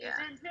Yeah.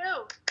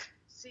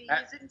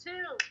 Season 2.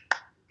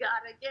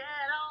 Gotta get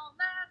on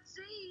that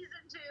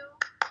season 2.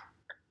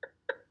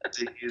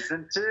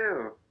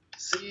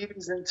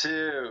 Season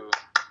 2.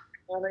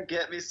 Wanna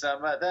get me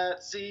some of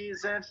that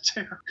season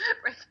 2.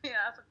 Break me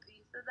off a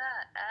piece of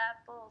that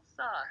apple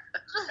sauce.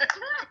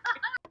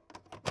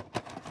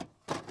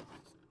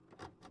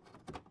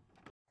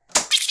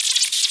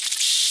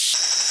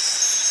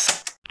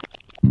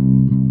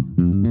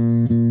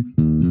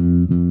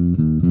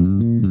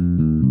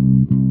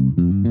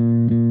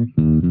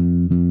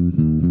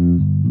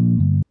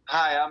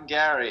 Hi, I'm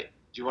Gary. Do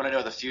you want to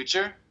know the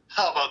future?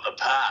 How about the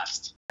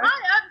past? Hi,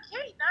 I'm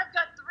Kate, and I've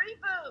got 3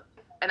 boobs.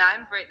 And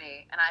I'm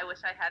Brittany, and I wish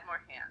I had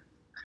more hands.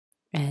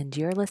 And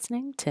you're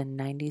listening to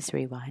 90s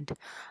Rewind,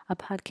 a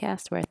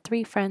podcast where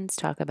 3 friends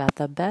talk about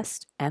the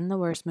best and the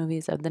worst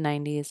movies of the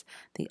 90s,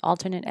 the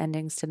alternate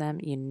endings to them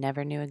you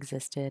never knew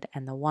existed,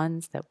 and the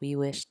ones that we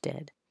wish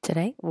did.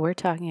 Today, we're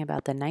talking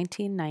about the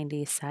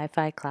 1990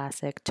 sci-fi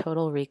classic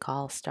Total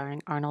Recall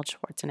starring Arnold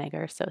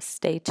Schwarzenegger, so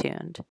stay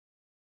tuned.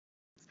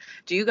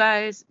 Do you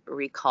guys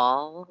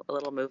recall a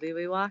little movie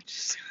we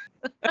watched?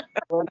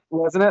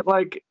 Wasn't it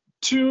like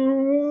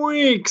 2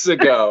 weeks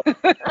ago?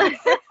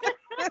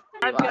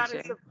 I've got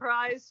a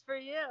surprise for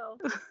you.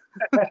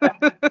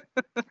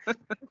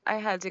 I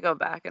had to go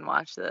back and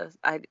watch this.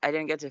 I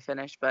didn't get to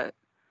finish, but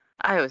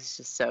I was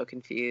just so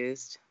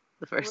confused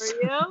the first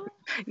Were you?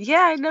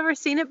 Yeah, I'd never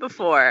seen it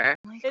before.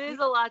 It is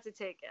a lot to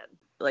take in.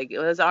 Like,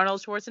 was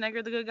Arnold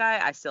Schwarzenegger the good guy?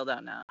 I still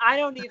don't know. I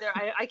don't either.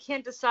 I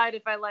can't decide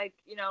if I like,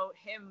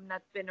 him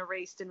that's been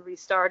erased and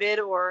restarted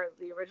or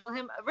the original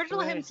him.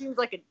 Original him seems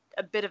like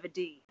a bit of a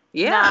D.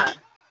 Yeah.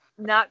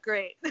 Not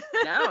great.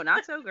 No,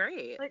 not so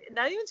great. Like,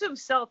 not even to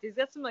himself. He's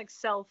got some like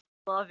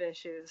self-love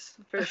issues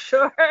for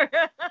sure.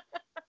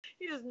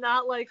 He does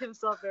not like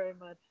himself very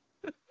much.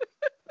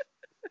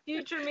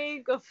 Future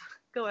me, go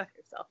after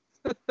yourself.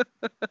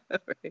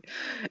 Right.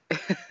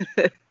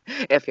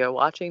 If you're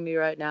watching me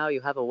right now,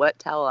 you have a wet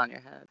towel on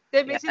your head.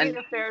 They basically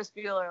like a Ferris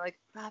Bueller, like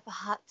wrap a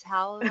hot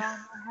towel around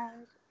my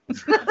head.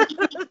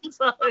 That's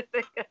all I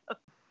think of.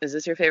 Is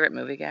this your favorite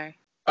movie, Gary?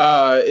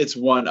 It's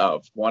one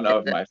of my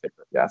favorite.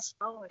 Yes.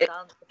 Oh,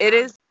 It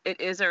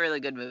is a really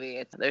good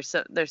movie. There's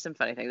some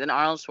funny things. And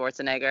Arnold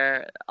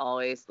Schwarzenegger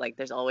always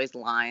there's always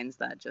lines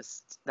that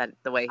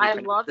the way he I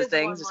love his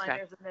things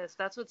one-liners in this.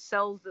 That's what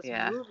sells this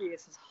Yeah. movie.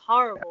 It's his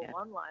horrible Yeah.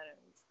 one-liners.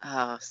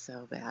 Oh,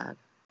 so bad.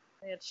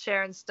 And it's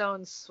Sharon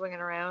Stone swinging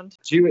around.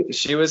 She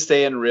was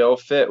staying real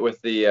fit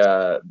with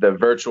the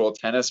virtual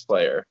tennis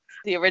player.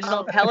 The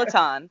original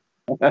Peloton.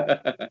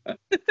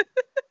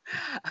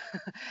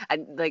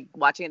 And like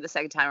watching it the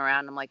second time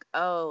around, I'm like,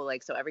 oh,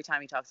 like so every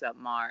time he talks about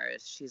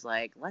Mars, she's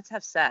like, let's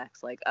have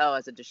sex, like, oh,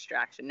 as a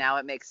distraction. Now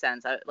it makes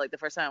sense. Like the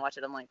first time I watched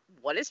it, I'm like,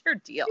 what is her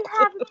deal? You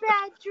have a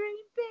bad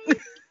dream,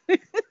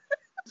 baby.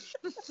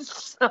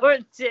 So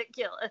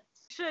ridiculous.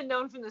 Should have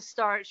known from the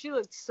start. She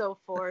looked so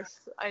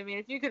forced. I mean,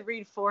 if you could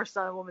read forced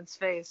on a woman's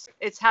face,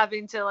 it's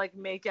having to like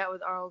make out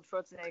with Arnold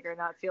Schwarzenegger and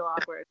not feel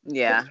awkward.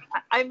 Yeah.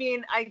 I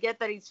mean, I get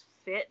that he's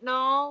fit and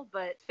all,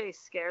 but face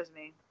scares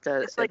me.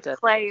 It's like it does.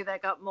 clay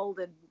that got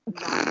molded.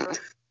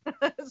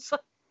 It's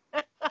like,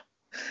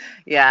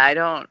 Yeah, I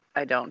don't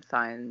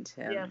find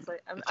him. yeah, it's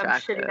like I'm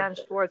attractive. shitting on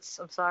Schwartz.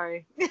 I'm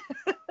sorry.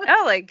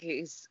 No, like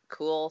he's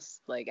cool,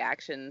 like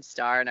action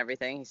star and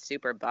everything. He's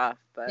super buff,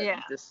 but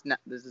Yeah. this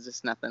is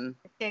just nothing.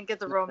 I can't get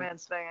the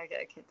romance thing. I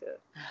can't do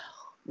it.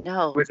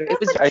 No, Was it- it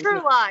was Except for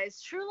True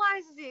Lies. True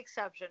Lies is the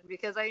exception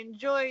because I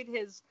enjoyed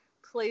his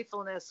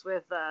playfulness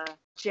with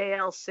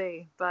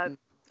JLC, but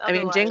I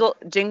mean, otherwise-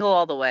 Jingle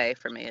All the Way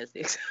for me is the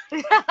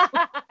exception.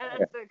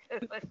 That's a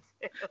good one too.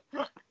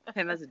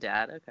 Him as a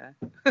dad, okay.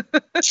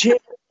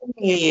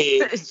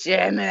 Jimmy.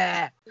 Jimmy,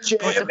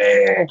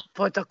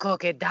 put the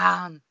cookie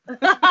down.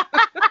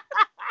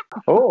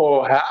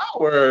 Oh,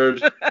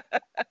 Howard. I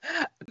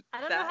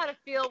don't know how to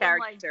feel when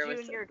like character was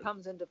so Junior good.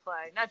 comes into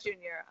play. Not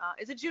Junior.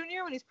 Is it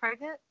Junior when he's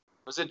pregnant?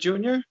 Was it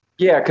Junior?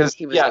 Yeah, because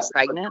He was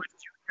pregnant?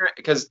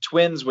 Because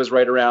Twins was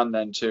right around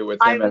then too with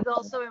I him. was and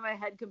also in my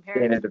head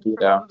comparing. Danny it to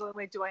DeVito. I'm going,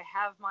 wait, do I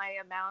have my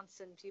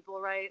amounts and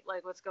people right?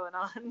 Like, what's going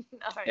on? All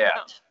right, Yeah.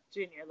 no.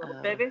 Junior,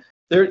 little baby.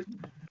 There,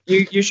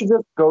 you should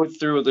just go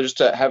through just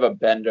to have a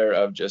bender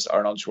of just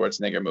Arnold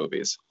Schwarzenegger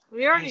movies.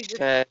 We already just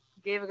Should.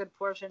 gave a good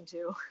portion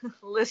to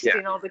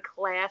listing all the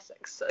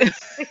classics. So to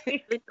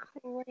speak.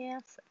 all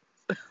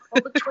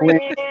the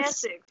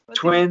classics.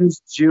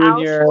 Twins,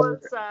 Junior,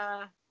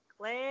 Auschwitz,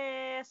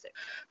 classic.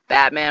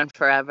 Batman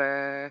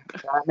Forever.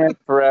 Batman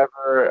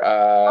Forever.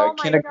 Oh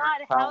my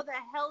Kindergarten God! How Cop. the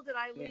hell did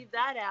I leave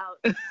that out?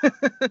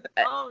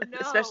 Oh no!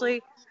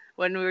 Especially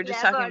when we were just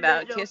talking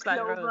about Kiss by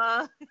the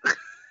Rose.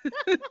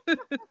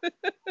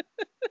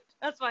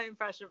 That's my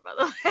impression, by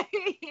the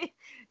way.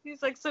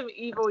 He's like some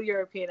evil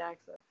European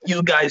accent.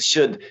 You guys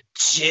should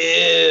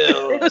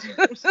chill.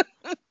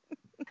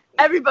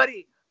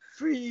 Everybody,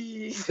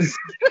 freeze.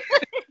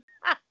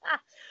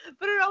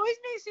 But it always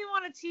makes me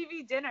want a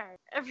TV dinner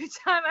every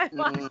time I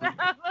watch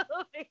that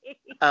movie.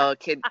 Oh,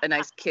 a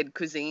nice kid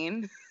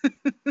cuisine.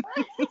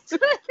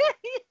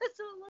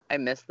 I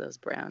miss those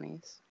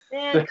brownies.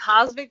 Man,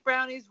 cosmic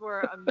brownies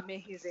were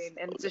amazing,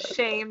 and it's a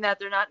shame that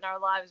they're not in our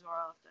lives more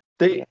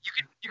often.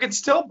 You can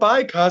still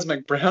buy cosmic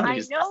I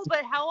brownies. know,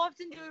 but how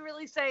often do we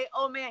really say,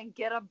 "Oh man,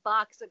 get a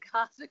box of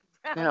cosmic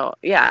brownies"? No,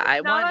 yeah,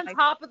 It's not on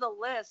top of the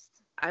list.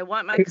 I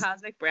want my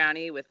cosmic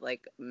brownie with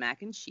like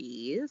mac and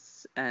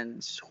cheese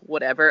and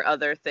whatever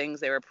other things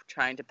they were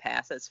trying to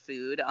pass as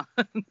food on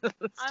the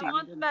I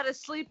want them at a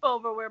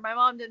sleepover where my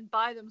mom didn't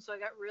buy them, so I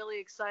got really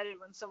excited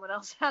when someone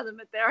else had them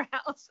at their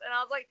house, and I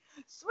was like,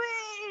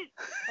 "Sweet!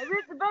 I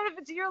reaped the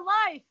benefits of your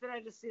life," and I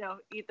just,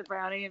 eat the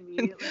brownie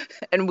immediately.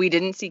 And we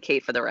didn't see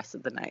Kate for the rest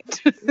of the night.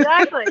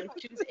 Exactly.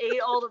 She just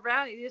ate all the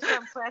brownies. Just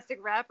found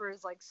plastic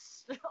wrappers like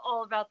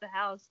all about the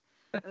house.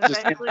 And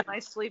eventually my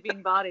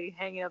sleeping body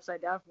hanging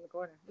upside down from the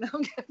corner. No,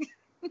 I'm kidding.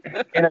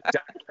 In a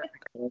diaper,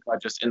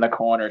 just in the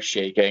corner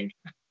shaking.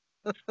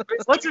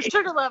 What's your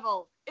sugar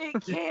level? It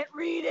can't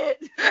read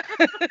it.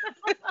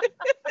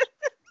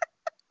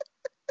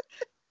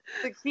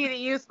 The key to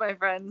youth, my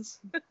friends.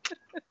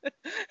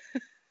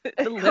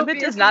 The limit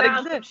does not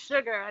exist.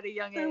 Sugar at a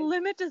young age. The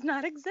limit does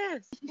not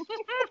exist.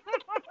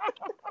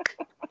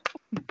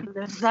 The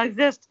limit does not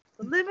exist.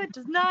 The limit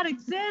does not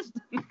exist.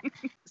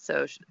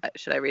 So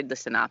should I read the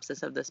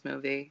synopsis of this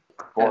movie?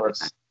 Of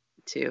course.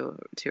 To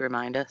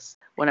remind us.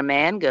 When a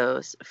man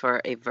goes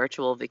for a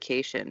virtual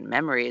vacation,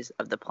 memories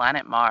of the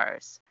planet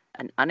Mars,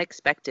 an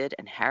unexpected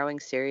and harrowing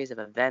series of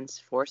events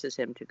forces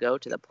him to go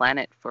to the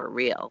planet for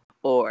real.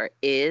 Or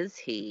is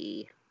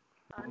he?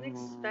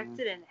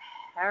 Unexpected and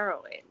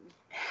harrowing.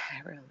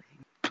 Harrowing.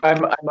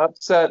 I'm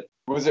upset.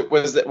 Was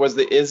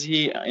the is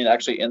he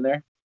actually in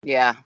there?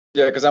 Yeah.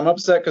 Yeah, because I'm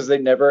upset because they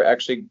never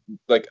actually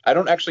I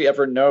don't actually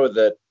ever know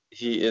that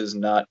he is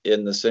not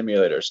in the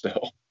simulator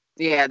still.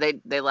 Yeah,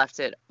 they left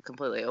it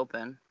completely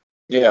open.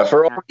 Yeah,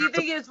 for all. Do you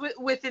think it's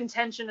with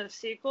intention of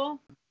sequel?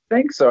 I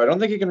think so. I don't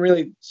think he can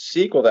really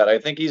sequel that. I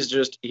think he's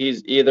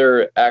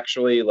either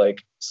actually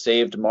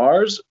saved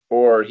Mars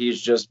or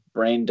he's just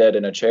brain dead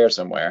in a chair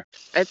somewhere.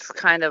 It's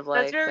kind of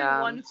like that's very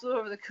One Flew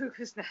Over the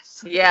Cuckoo's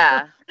Nest.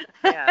 Yeah.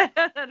 Yeah. I don't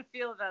know how to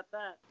feel about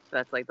that.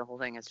 That's like the whole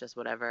thing. It's just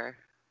whatever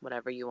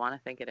you want to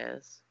think it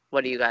is.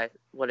 What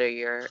are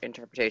your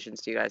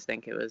interpretations? Do you guys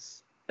think it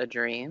was a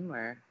dream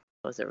or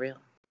was it real?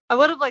 I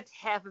would have liked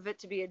half of it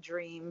to be a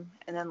dream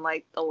and then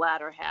the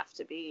latter half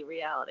to be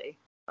reality.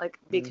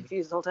 Be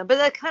confused the whole time. But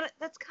that's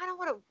kind of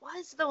what it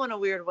was though, in a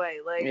weird way.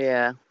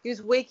 Yeah. He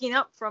was waking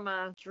up from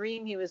a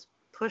dream he was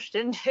pushed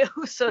into,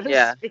 so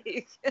to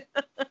speak.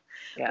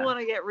 Yeah. I want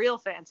to get real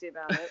fancy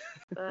about it.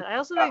 But I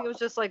also think it was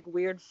just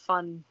weird,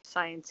 fun,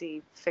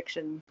 sciencey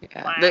fiction.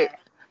 Yeah.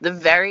 The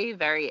very,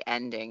 very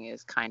ending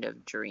is kind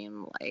of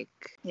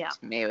dream-like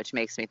to me, which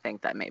makes me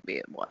think that maybe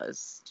it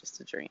was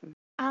just a dream.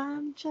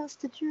 I'm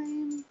just a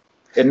dream.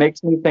 It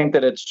makes me think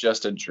that it's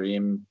just a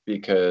dream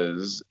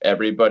because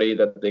everybody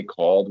that they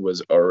called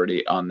was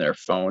already on their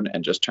phone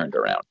and just turned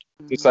around.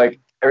 Mm-hmm. It's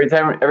like every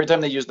time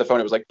they used the phone,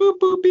 it was like boop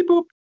boop beep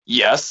boop.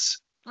 Yes.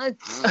 And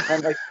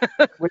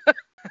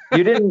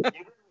you didn't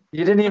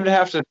even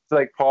have to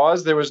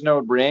pause. There was no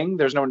ring.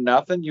 There's no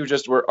nothing. You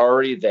just were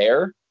already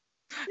there.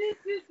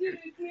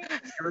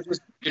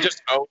 You're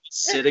just always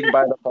sitting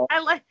by the phone.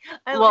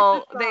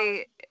 Well,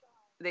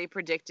 they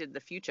predicted the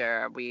future.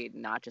 Are we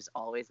not just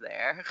always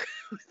there?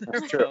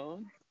 That's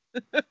true.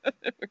 We're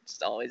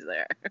just always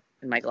there.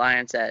 And Michael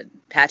Iron said,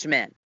 "Patch him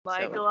in."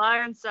 Michael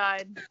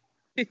Ironside.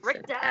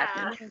 Richter.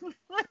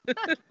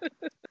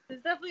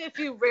 There's definitely a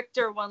few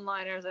Richter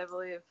one-liners, I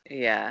believe.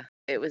 Yeah.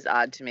 It was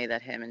odd to me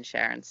that him and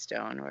Sharon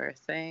Stone were a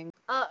thing.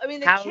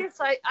 The kiss,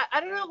 I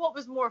don't know what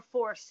was more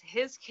forced,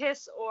 his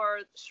kiss or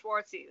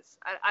Schwartz's.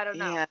 I don't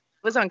know. Yeah, it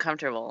was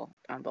uncomfortable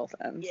on both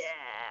ends. Yeah,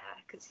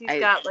 because he's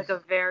got a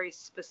very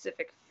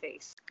specific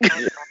face.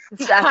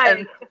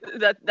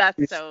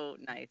 That's so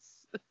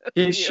nice.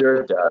 He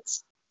sure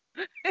does.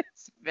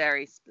 It's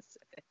very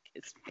specific.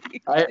 His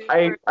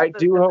face.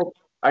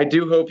 I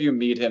do hope you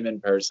meet him in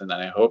person, and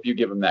I hope you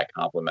give him that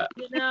compliment.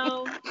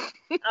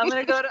 I'm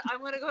gonna go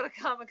to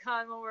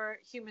Comic-Con when we're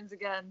humans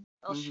again.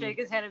 I'll shake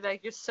his hand and be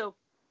like, "You're so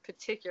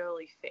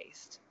particularly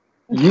faced."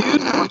 You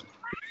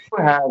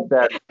have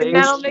that face. And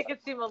that'll make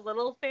it seem a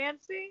little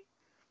fancy.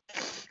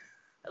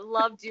 I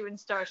loved you in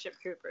Starship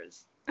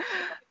Troopers,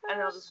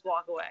 and I'll just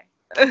walk away.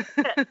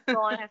 That's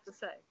all I have to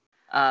say.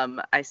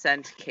 I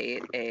sent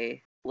Kate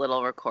a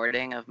little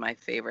recording of my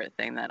favorite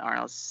thing that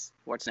Arnold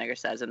Schwarzenegger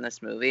says in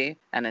this movie,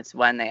 and it's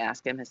when they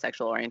ask him his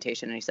sexual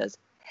orientation and he says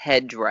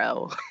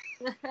hedgerow.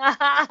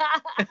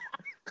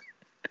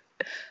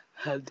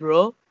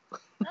 Hedgerow?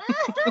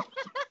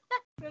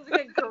 There's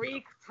a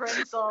Greek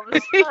prince all of a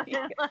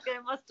sudden. I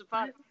must have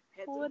thought,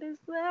 what is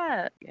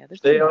that? Yeah,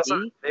 they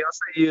also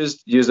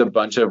use a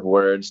bunch of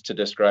words to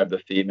describe the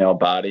female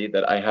body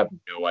that I have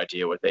no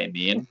idea what they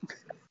mean.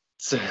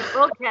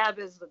 Vocab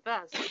is the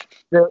best.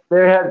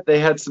 They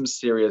had some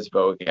serious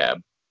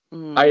vocab.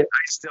 I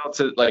still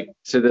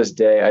to this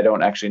day I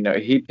don't actually know.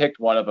 He picked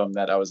one of them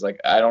that I was like,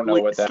 I don't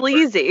know what that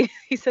sleazy.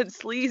 He said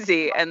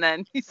sleazy, and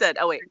then he said,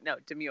 oh wait, no,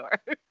 demure.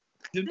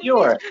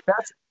 Demure.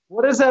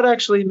 What does that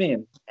actually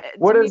mean?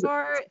 What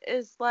demure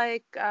is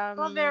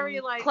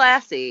very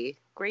classy.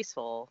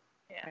 graceful,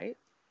 Yeah. right?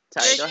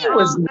 Very Sorry, go She ahead.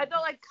 was- I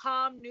thought like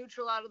calm,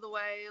 neutral, out of the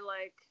way,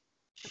 like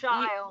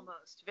shy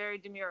almost, very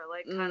demure,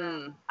 like kind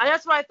of.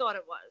 That's what I thought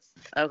it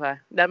was. Okay,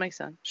 that makes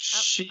sense.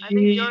 I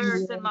think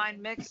yours and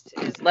mine mixed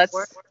is Let's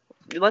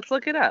worse.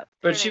 look it up.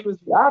 But she was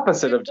the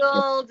opposite of.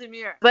 Gentle,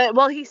 demure. But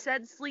well, he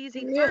said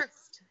sleazy Yeah.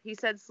 first. He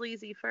said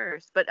sleazy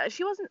first, but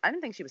she wasn't. I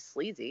didn't think she was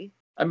sleazy.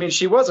 I mean,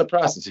 she was a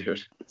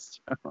prostitute. Was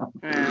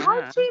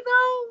she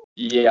though?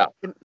 Yeah,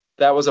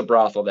 that was a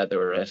brothel that they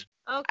were at.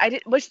 Okay. I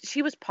did.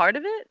 She was part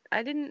of it?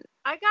 I didn't.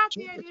 I got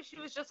the idea she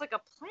was just like a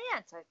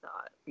plant. I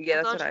thought. Yeah,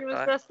 I that's thought what she I was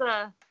thought. just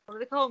a. What do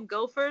they call them?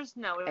 Gophers?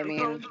 No. I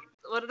mean-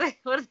 What are they?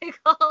 What are they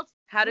called?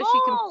 How does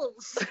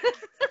Moles.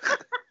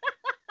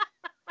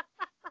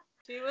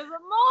 She was a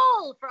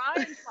mole for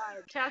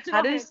Ironside. Captain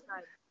How does-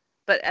 Ironside.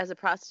 But as a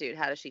prostitute,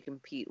 how does she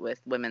compete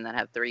with women that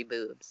have 3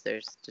 boobs?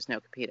 There's just no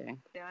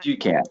competing. Yeah. You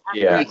can't.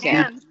 You Yeah, You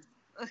can't.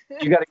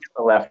 you got to get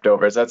the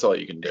leftovers. That's all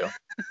you can do.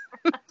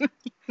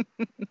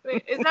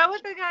 Wait, is that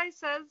what the guy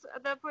says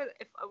at that point?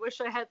 If I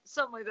wish I had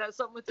something like that,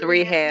 something with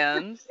 3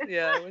 hands.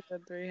 Yeah, I wish I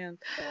had 3 hands.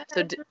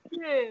 So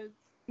Yes.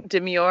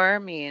 demure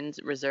means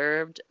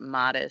reserved,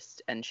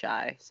 modest, and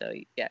shy. So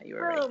yeah, you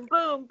were right. Boom,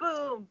 boom,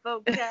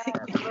 boom.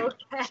 Vocab,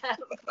 vocab,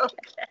 vocab.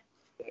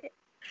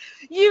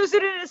 Use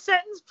it in a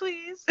sentence,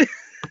 please.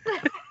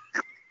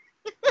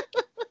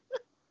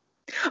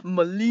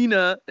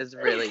 Melina is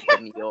really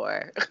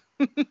demure.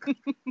 Do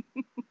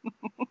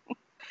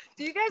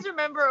you guys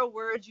remember a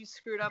word you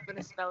screwed up in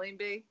a spelling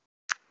bee?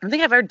 I don't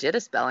think I've ever did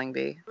a spelling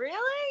bee.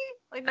 Really?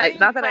 Like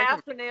not that I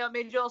class when they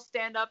made you all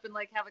stand up and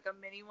like have like a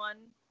mini one.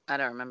 I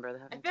don't remember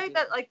that. I feel like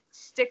that like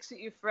sticks with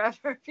you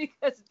forever because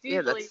it's Yeah,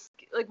 usually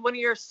like one of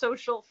your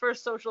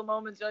first social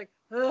moments. You're like,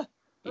 ugh.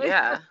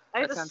 Yeah, I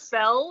have that to sounds-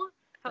 spell.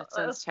 that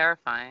sounds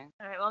terrifying.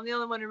 All right, well, I'm the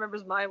only one who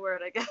remembers my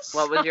word, I guess.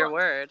 What was your so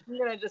word? I'm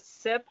gonna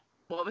just sip.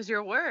 What was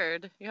your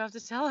word? You have to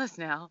tell us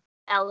now.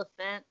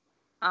 Elephant.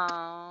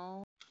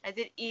 Oh. I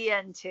did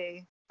ENT.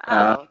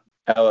 Oh.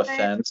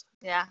 Elephant.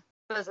 Yeah.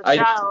 But as a I-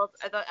 child,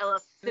 I thought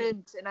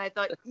elephant, and I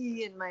thought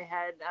E in my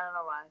head. I don't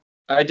know why.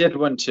 I did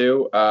one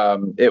too.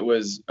 It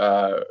was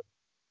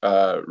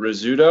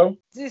risotto,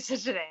 He's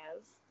such an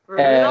ass.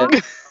 and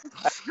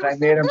Rudolph? I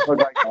made him put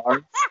like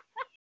arms.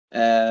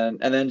 And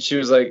then she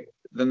was like,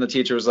 then the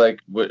teacher was like,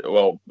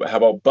 well, how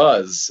about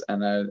Buzz?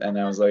 And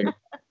I was like,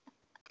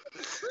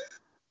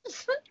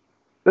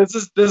 this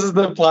is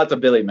the plot to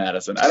Billy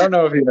Madison. I don't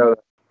know if you know.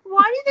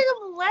 Why do you think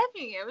I'm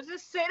laughing? It was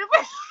just saying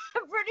it.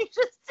 Brittany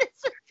just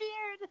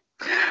disappeared.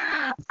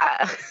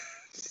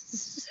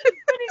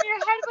 Putting your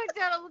head back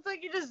down, it looks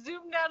like you just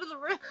zoomed out of the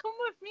room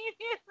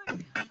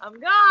immediately. I'm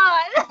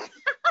gone.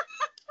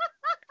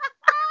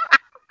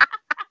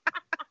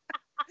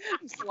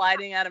 I'm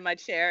sliding out of my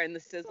chair in the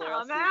sizzler.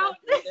 I'll I'm see you out.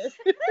 later.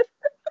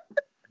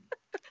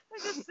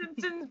 Like the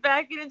Simpsons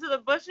backing into the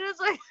bushes.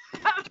 Like,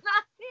 I'm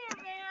not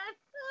here,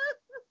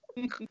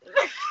 man.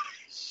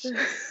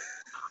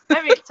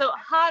 I mean, so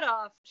hot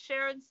off,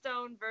 Sharon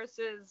Stone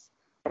versus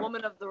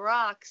Woman of the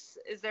Rocks.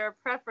 Is there a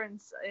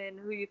preference in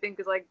who you think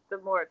is like the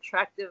more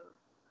attractive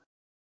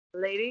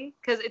lady?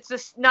 Because it's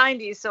just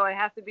 90s, so I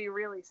have to be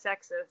really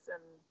sexist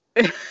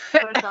and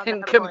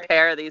and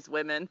compare these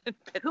women. And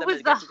pit who them was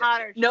the against each other.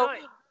 hotter No, choice?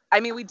 I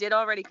mean, we did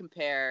already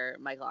compare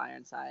Michael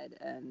Ironside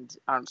and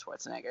Arnold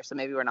Schwarzenegger, so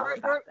maybe we're not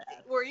that bad.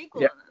 We're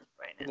equal Yeah. on this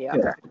right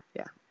now.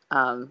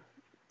 Yeah.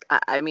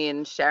 I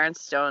mean, Sharon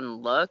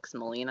Stone looks,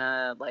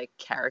 Melina like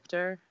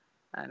character.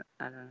 I don't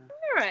know.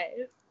 All right.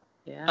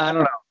 Yeah. I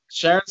don't know.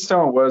 Sharon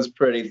Stone was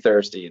pretty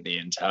thirsty the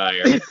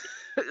entire.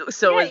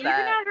 So yeah, was even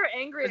that? at her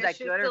angry, was that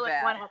she good or still like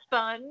bad? want to have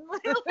fun.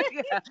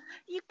 Yeah.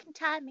 You can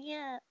tie me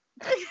up.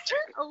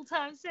 Old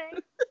time saying.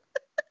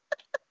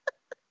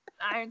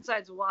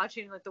 Ironside's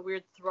watching like the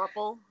weird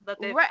throuple that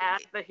they've Right. had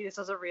that he just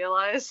doesn't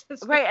realize.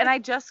 Right, and I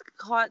just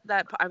caught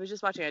that. I was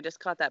just watching. I just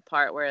caught that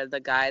part where the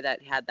guy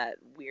that had that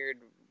weird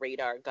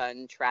radar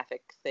gun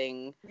traffic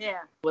thing Yeah.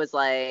 was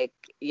like,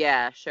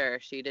 "Yeah, sure."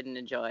 She didn't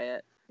enjoy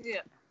it.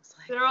 Yeah. It's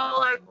like, They're all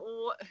like,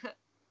 what?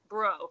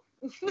 Bro.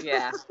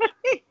 yeah.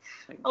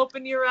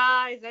 Open your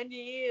eyes and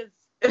your ears.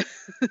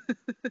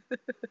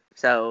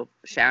 So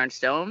Sharon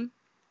Stone,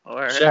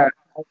 or Sharon,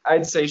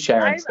 I'd say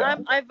Sharon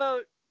Stone. I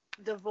vote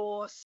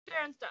divorce.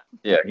 Sharon Stone.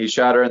 Yeah, he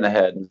shot her in the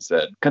head and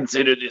said,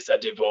 "Consider this a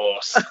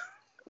divorce."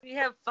 Do you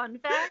have fun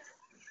facts?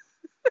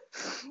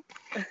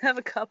 I have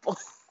a couple.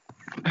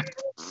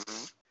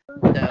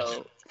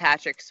 So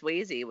Patrick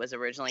Swayze was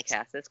originally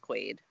cast as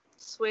Quaid.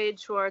 Suede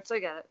Schwartz, I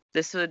got it.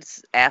 This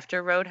was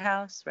after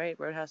Roadhouse, right?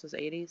 Roadhouse was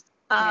 80s.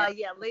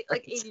 Yeah, late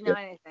like 89,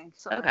 I think.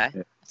 So Okay,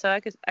 so I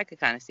could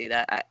kind of see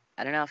that.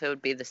 I don't know if it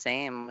would be the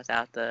same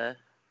without the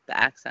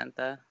accent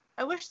though.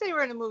 I wish they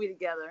were in a movie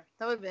together.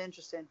 That would have been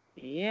interesting.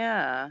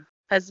 Yeah.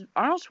 Has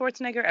Arnold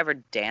Schwarzenegger ever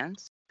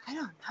danced? I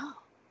don't know.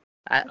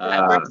 I'd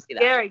like to see that.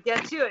 Gary,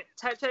 get to it.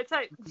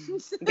 Type.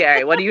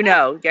 Gary, what do you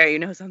know? Gary, you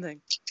know something?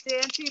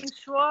 Dancing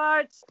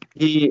Schwartz.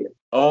 He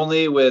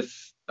only with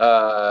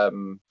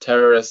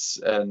terrorists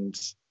and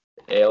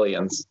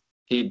aliens.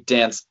 He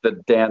danced the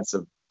dance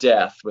of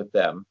death with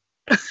them.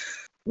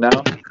 No,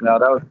 that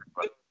was.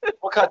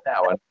 We'll cut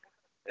that one.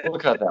 We'll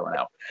cut that one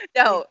out.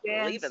 No,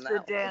 Dance, leaving the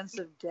that one. dance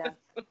of death.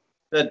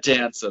 The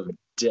dance of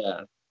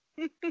death.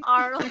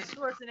 Arnold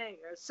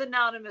Schwarzenegger,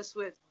 synonymous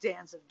with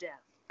dance of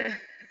death.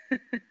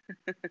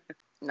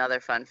 Another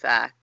fun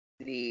fact: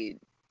 the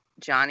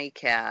Johnny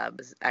Cab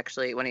is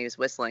actually, when he was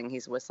whistling,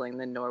 he's whistling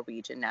the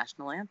Norwegian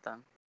national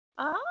anthem.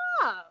 Ah.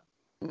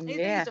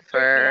 Yeah, Used to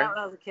freak me out when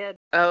I was a kid.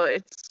 Oh,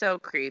 it's so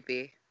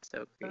creepy.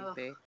 So Ugh.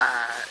 creepy.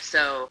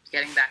 So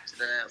getting back to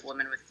the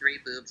woman with 3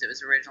 boobs, it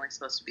was originally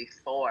supposed to be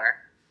 4,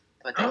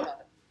 but they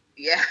thought,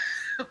 yeah,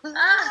 but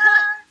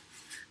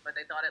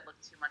they thought it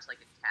looked too much like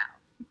a cow.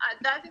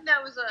 I think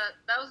that was a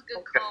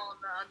good call on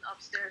the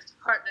upstairs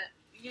department.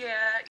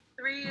 Yeah,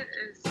 3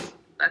 is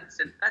that's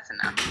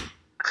enough.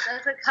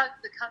 That's the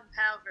Kung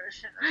Pao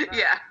version. Of,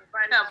 Yeah.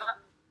 Friday How Night about-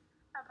 Lights.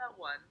 How about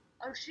 1?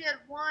 Oh, she had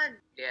 1.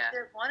 Yeah, She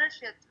had 1 or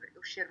she had 3?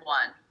 Oh, she had 1.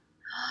 1.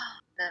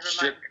 Never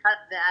Shit. mind. Cut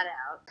that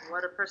out.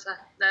 What a person.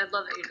 I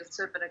love that you're just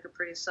sipping a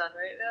Capri Sun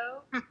right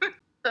now.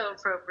 So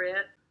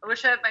appropriate. I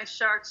wish I had my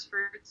Sharks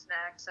fruit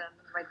snacks and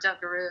my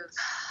Dunkaroos.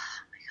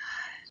 Oh my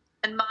god.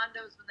 And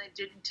Mondos when they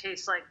didn't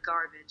taste like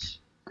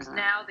garbage. 'Cause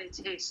now they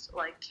taste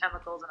like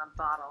chemicals in a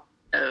bottle.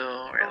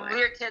 Oh, When we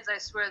really? were kids, I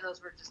swear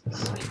those were just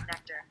sweet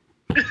nectar.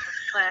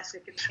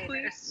 Plastic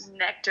containers.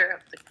 Nectar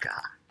of the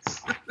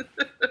gods.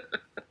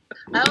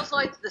 I also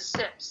liked the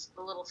sips,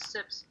 the little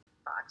sips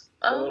box.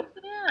 Oh,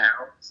 yeah.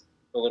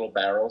 The little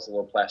barrels, the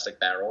little plastic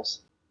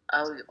barrels.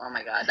 Oh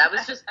my god. That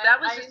was just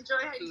I just enjoy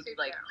how you food, say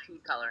like barrels.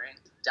 food coloring.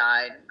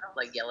 Dyed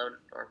like yellow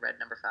or red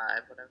number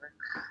 5, whatever.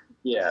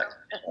 Yeah.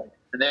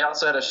 And they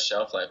also had a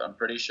shelf life. I'm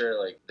pretty sure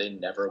like they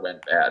never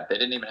went bad. They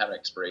didn't even have an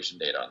expiration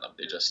date on them.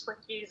 They just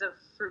Twinkies of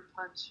fruit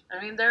punch.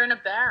 I mean, they're in a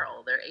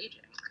barrel. They're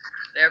aging.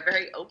 They're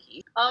very oaky.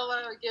 Oh,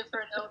 what I would give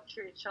for an oak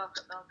tree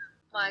chocolate milk.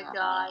 My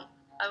God.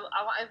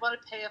 I want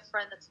to pay a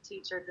friend that's a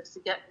teacher just to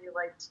get me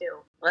like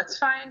 2. Let's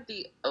find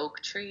the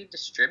Oak Tree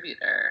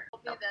distributor.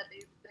 Told me that they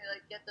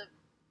like get the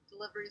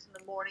deliveries in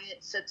the morning.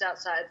 It sits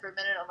outside for a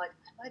minute. I'm like,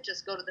 I might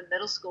just go to the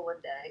middle school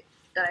one day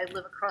that I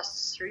live across the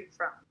street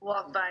from.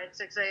 Walk by at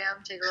 6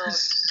 a.m. Take a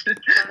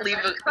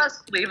little.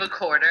 leave a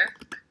quarter.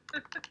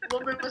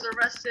 Woman was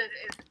arrested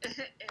in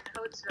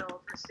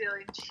Hotesville for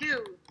stealing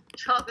 2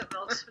 chocolate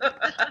milks from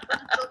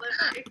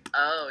delivery.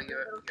 Oh,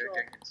 you're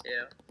drinking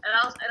too. And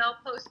I'll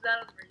post that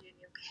on the reunion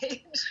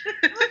page.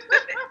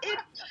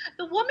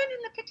 The woman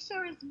in the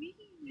picture is me.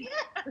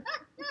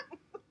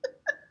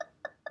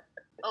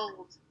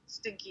 Old,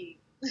 stinky.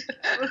 What's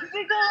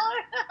it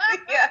called?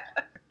 Yeah.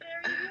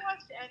 Barry, have you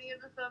watched any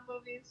of the film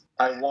movies?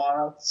 I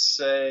want to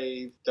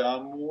say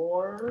Thumb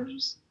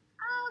Wars.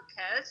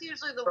 Okay, that's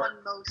usually the one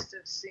most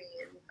have seen.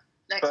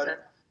 Next But- to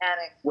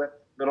Panic. When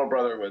little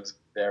brother was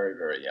very,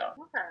 very young.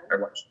 Okay. I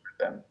watched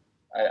them.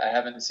 I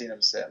haven't seen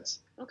them since.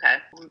 Okay.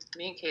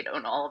 Me and Kate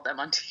own all of them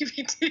on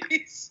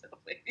DVD, so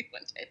maybe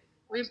one day.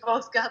 We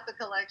both got the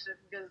collection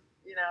because,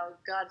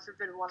 God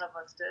forbid one of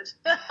us did.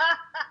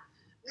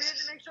 We had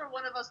to make sure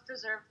one of us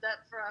preserved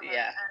that forever.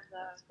 Yeah, And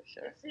that's for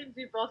sure. it seems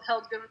we both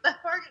held good with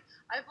that bargain.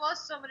 I've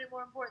lost so many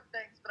more important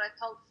things, but I've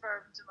held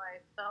firm to my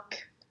thumb.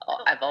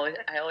 Oh,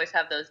 I always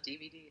have those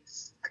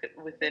DVDs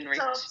within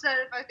reach. So upset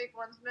if I think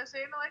one's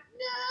missing. I'm like,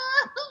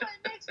 no,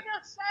 it makes no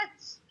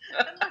sense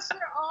unless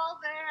they're all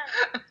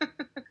there.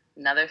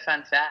 Another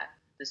fun fact: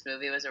 this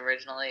movie was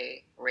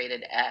originally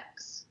rated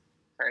X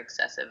for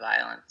excessive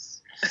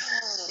violence.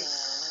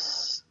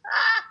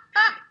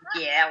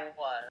 Yeah, it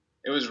was.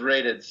 It was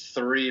rated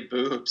 3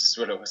 boobs, is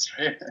what it was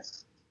rated.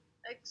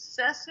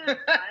 Excessive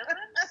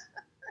violence?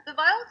 The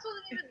violence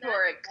wasn't even that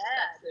For bad.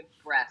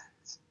 excessive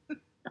breasts.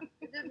 If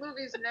they did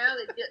movies now,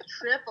 they'd get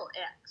triple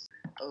X.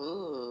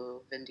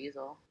 Ooh, Vin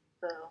Diesel.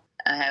 So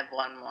I have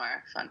one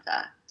more fun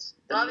fact.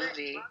 The Love it.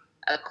 movie,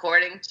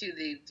 according to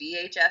the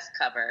VHS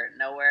cover,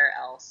 nowhere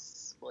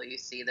else will you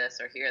see this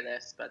or hear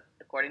this, but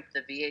according to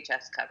the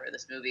VHS cover,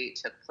 this movie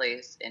took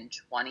place in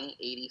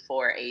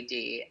 2084 AD,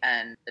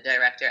 and the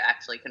director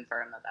actually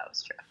confirmed that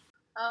was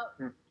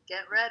true.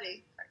 get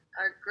ready.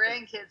 Our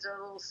grandkids are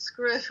a little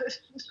screwed.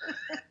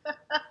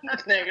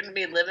 They're gonna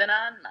be living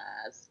on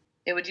Mars.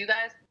 Hey, would you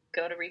guys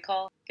go to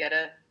Recall? Get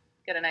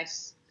a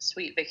nice,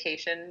 sweet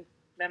vacation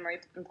memory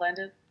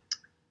implanted?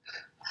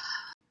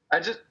 I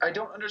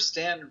don't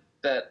understand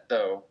that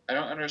though. I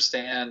don't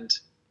understand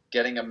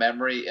getting a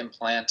memory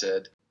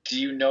implanted. Do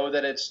you know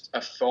that it's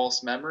a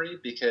false memory?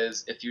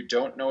 Because if you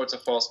don't know it's a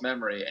false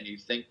memory and you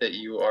think that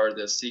you are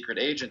the secret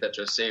agent that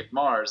just saved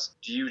Mars,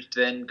 do you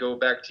then go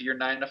back to your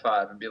 9 to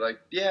 5 and be like,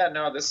 yeah,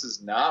 no, this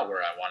is not where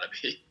I want to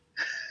be?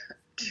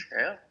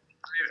 True.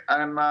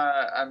 I'm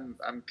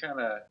kind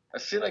of. I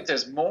feel like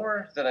there's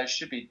more that I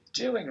should be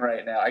doing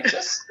right now. I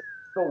just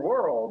the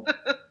world,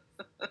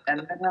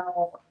 and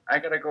now I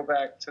gotta go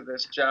back to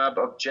this job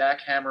of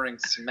jackhammering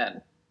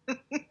cement.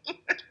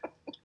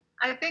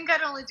 I think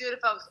I'd only do it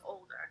if I was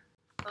older.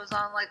 If I was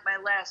on like my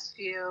last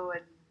few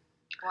and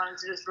wanted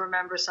to just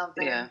remember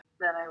something, Yeah.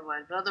 then I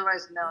would. But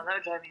otherwise, no, that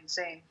would drive me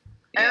insane.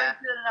 I Yeah. already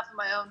did enough in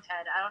my own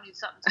head. I don't need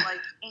something to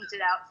like paint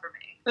it out for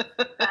me.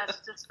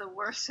 That's just the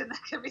worst thing that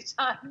can be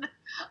done.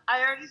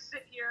 I already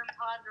sit here and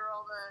ponder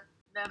all the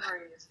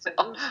memories to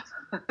Oh. boost.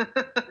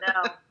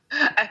 No.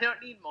 I don't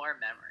need more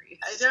memories.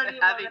 I don't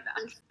even have want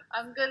enough. to.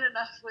 I'm good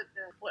enough with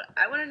this. What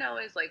I want to know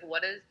is like,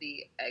 what is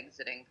the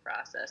exiting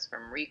process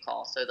from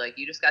recall? So like,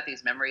 you just got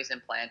these memories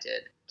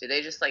implanted. Do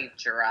they just like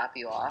drop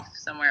you off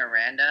somewhere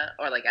random,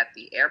 or like at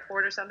the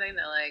airport or something?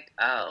 They're like,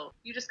 oh,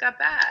 you just got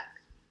back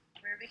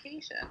from your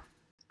vacation.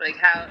 Like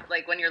how,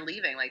 like when you're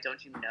leaving, like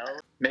don't you know?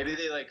 Maybe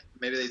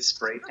they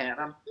spray tan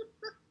them.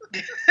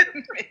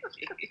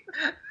 Maybe.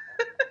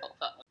 Hold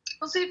on.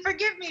 Well, see,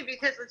 forgive me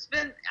because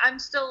I'm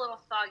still a little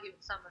foggy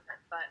with some of it,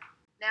 but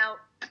now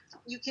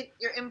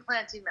you're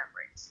implanting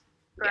memories,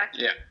 correct?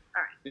 Yeah.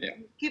 All right. Yeah.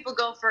 People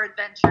go for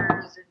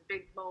adventures and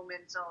big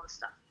moments and all this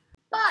stuff.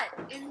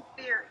 But in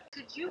theory,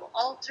 could you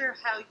alter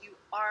how you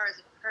are as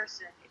a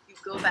person if you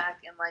go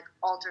back and like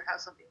alter how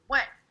something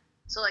went?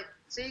 So like,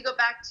 say you go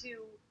back to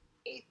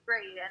 8th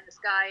grade and this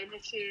guy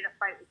initiated a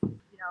fight with you,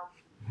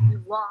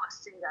 you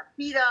lost and you got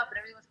beat up and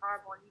everything was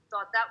horrible and you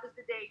thought that was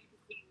the day you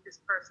became this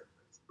person.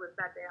 Was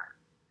that day on?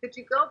 Could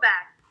you go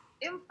back,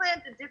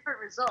 implant the different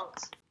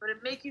results, but it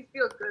make you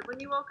feel good when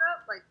you woke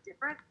up, like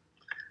different?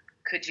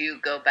 Could you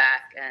go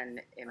back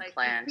and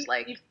implant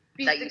you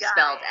beat that the you guy.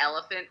 spelled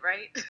elephant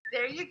right?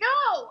 There you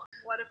go.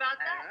 What about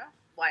I that? don't know.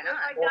 Why What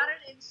if I not? got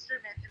an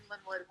instrument in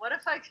Linwood? What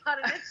if I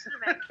got an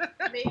instrument?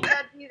 Maybe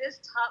I'd be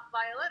this top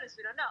violinist.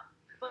 We don't know.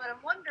 But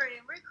I'm wondering,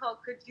 in recall,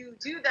 could you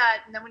do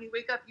that, and then when you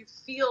wake up, you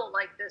feel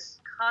like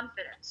this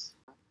confidence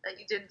that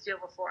you didn't feel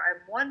before?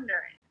 I'm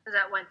wondering, because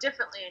that went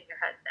differently in your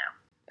head now.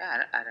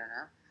 Yeah, I don't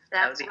know.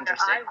 That's be where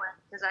interesting. I went,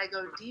 because I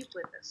go deep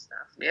with this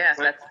stuff. Yeah,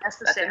 But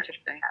that's necessary.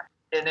 interesting.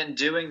 And in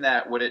doing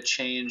that, would it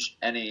change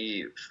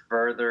any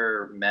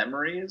further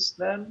memories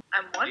then?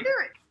 I'm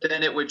wondering.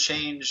 Then it would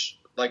change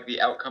like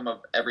the outcome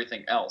of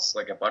everything else,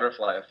 like a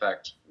butterfly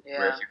effect. Where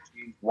Yeah. if you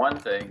change one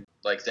thing,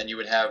 like then you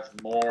would have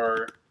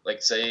more.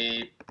 Like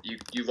say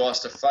you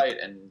lost a fight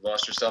and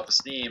lost your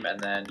self-esteem, and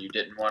then you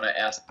didn't want to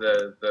ask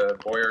the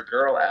boy or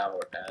girl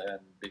out, and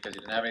because you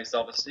didn't have any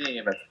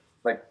self-esteem,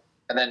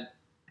 and then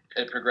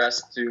it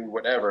progressed to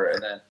whatever,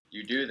 and then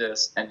you do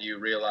this and you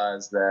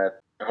realize that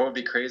it would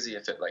be crazy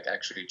if it like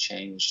actually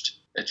changed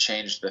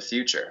the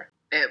future.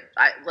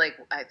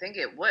 I think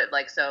it would.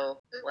 Like,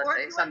 so let's Or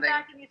say if you something.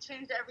 went back and you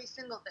changed every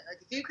single thing.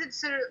 Like if you could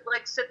sit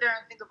there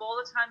and think of all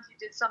the times you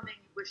did something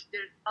you wish you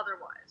did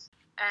otherwise,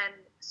 and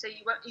say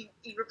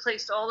you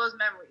replaced all those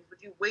memories,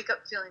 would you wake up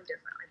feeling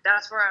differently?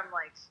 That's where I'm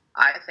like,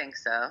 I think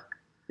so.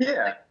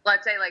 Yeah.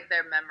 Let's say like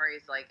their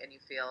memories, like, and you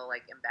feel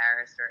like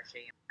embarrassed or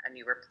ashamed, and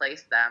you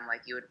replace them,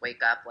 like you would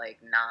wake up like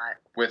not.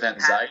 With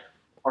anxiety.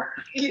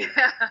 Yeah,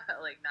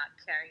 like not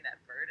carrying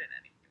that burden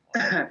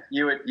anymore.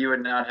 you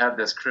would not have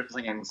this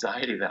crippling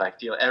anxiety that I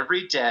feel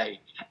every day,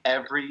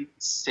 every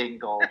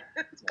single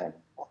day.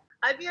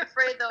 I'd be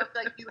afraid though if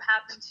like you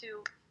happen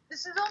to.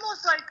 This is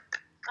almost like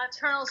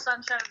Eternal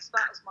Sunshine of the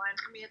Spotless Mind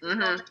for me at this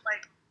moment.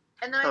 Like,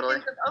 and then Totally. I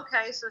think of,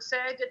 okay, so say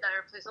I did that, I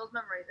replaced those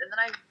memories, and then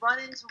I run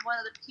into one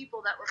of the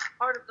people that were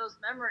part of those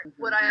memories.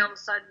 Would I all of a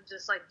sudden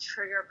just like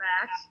trigger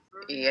back?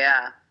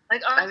 Yeah.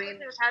 Like I Arnold mean-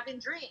 Schwarzenegger was having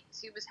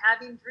dreams. He was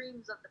having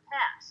dreams of the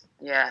past.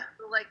 Yeah.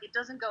 So like it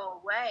doesn't go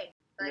away.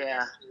 But I Yeah.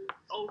 guess you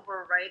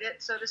overwrite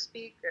it, so to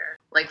speak, or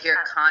Like your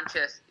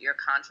conscious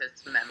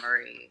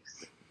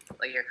memories,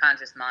 like your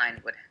conscious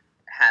mind would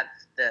have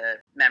the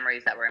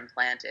memories that were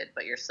implanted,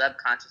 but your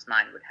subconscious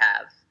mind would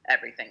have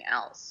everything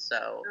else.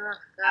 So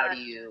how do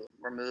you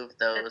remove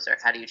those, or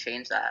how do you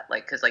change that?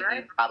 Like, because like you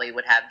Right. probably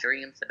would have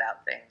dreams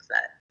about things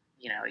that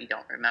you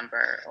don't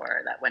remember,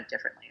 or that went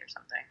differently or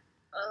something.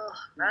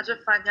 Imagine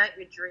finding out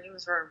your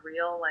dreams were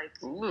real, like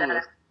Ooh. that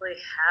actually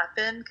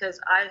happened, because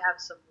I have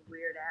some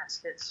weird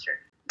ass history.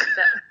 If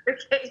that were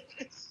the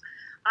case.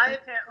 I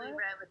apparently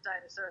ran with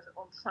dinosaurs at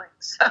one point,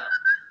 so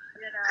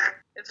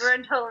if we're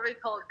in Total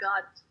Recall,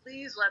 God,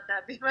 please let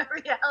that be my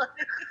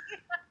reality.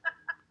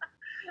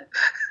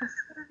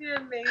 That'd be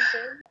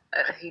amazing.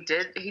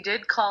 He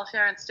did call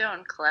Sharon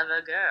Stone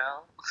clever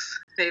girl.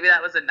 Maybe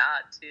that was a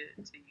nod to you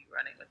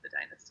running with the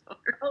dinosaur.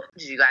 Oh.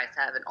 Did you guys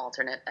have an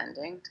alternate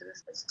ending to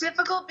this? It's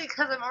difficult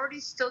because I'm already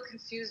still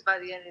confused by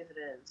the ending that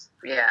it is.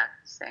 Yeah,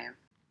 same.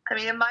 I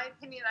mean, in my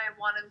opinion, I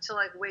want him to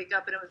like wake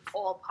up and it was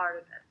all part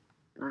of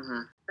it.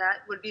 Mm-hmm. That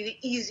would be the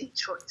easy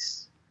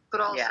choice,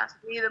 but also Yeah.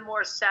 to me the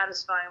more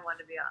satisfying one,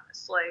 to be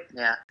honest. Like,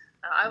 Yeah.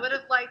 I would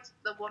have liked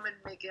the woman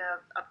making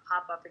a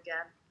pop up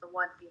again. The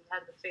one he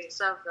had the face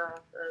of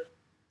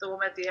the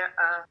woman at the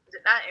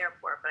not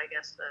airport, but I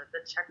guess the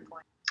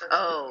checkpoint. So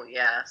Oh,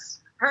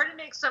 yes. her to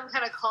make some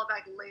kind of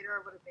callback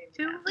later would have made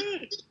me happy.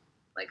 late.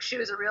 Like she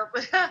was a real.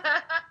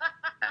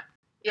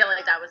 Yeah,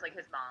 like that was like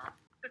his mom.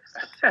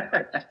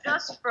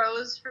 Just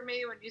froze for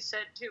me when you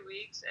said 2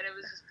 weeks, and it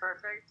was just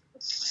perfect.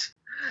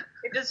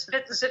 It just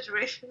fit the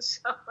situation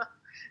so well.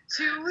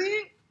 2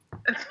 weeks.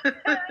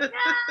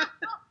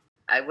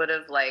 I would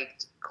have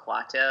liked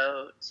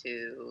Quato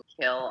to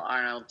kill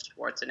Arnold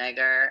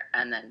Schwarzenegger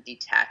and then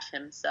detach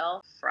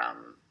himself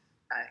from,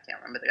 I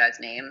can't remember the guy's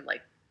name,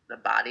 like the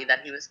body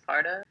that he was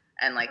part of,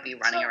 and like be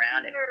running So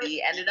around. And weird.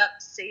 he ended up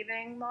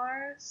saving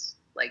Mars.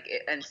 Like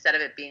instead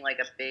of it being like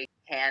a big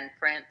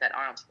handprint that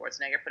Arnold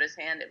Schwarzenegger put his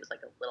hand. It was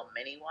like a little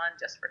mini one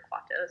just for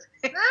Quato's.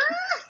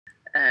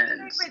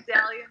 And Make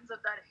medallions of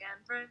that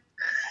handprint.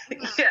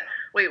 yeah.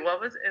 Wait,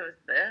 what was it? Was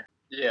this?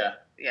 Yeah.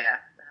 Yeah,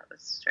 that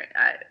was strange.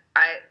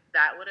 I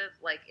that would have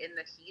like in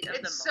the heat of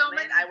It's the so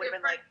moment, many I would have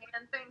been like, different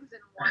hand things in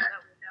one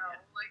that we know.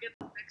 Like it's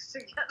mixed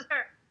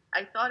together.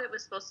 I thought it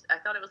was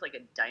like a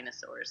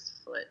dinosaur's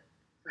foot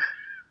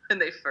when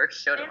they first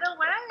showed In him. a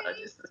way.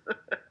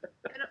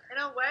 In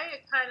a way,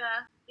 it kind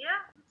of, yeah,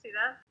 I can see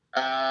that.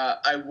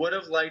 I would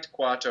have liked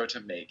Quato to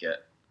make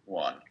it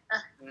one.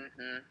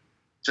 Mm-hmm.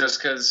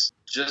 Just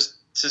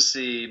to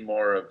see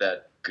more of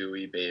that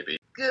gooey baby.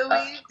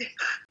 Gooey.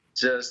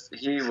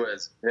 He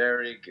was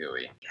very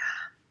gooey.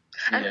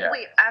 And Yeah.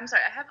 wait, I'm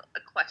sorry, I have a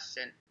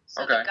question.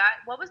 So Okay. the guy,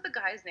 what was the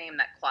guy's name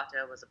that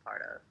Quato was a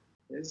part of?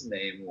 His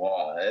name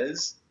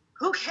was...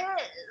 Who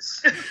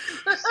cares?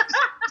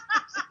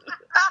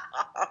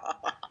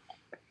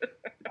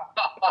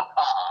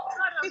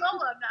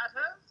 Coca-Cola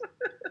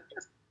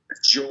matters.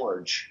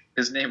 George.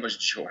 His name was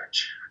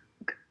George.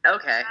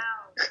 Okay.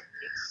 Wow.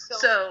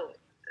 So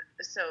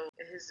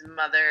his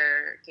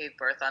mother gave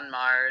birth on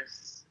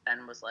Mars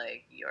and was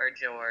like, "You're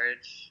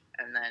George,"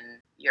 and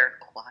then you're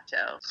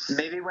Quato.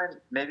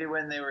 Maybe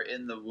when they were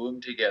in the womb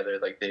together,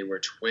 like they were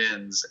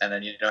twins, and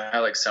then you know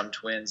how like some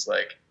twins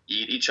like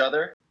eat each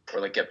other or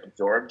like get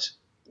absorbed.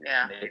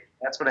 Yeah.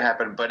 That's what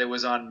happened. But it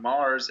was on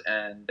Mars,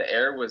 and the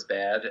air was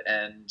bad,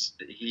 and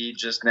he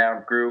just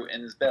now grew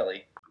in his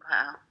belly.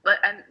 Wow.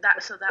 That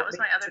was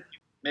my other.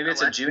 Maybe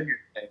it's a junior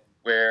thing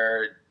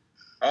where.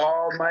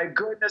 Oh my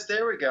goodness!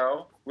 There we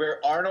go.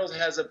 Where Arnold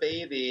has a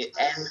baby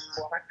and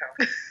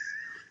Quato.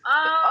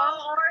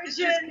 Oh, It's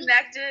Origin. just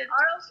connected.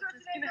 Arnold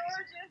Schwarzenegger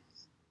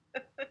Origins.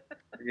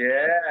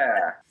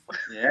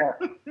 Yeah.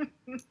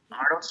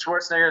 Arnold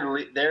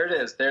Schwarzenegger. There it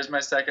is. There's my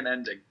second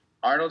ending.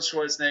 Arnold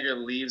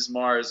Schwarzenegger leaves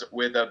Mars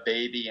with a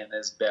baby in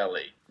his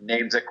belly.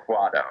 Names it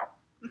Quato.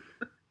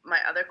 My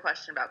other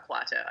question about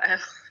Quato. I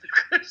have other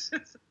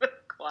questions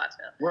about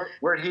Quato.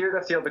 We're here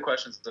to field the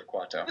questions of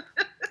Quato.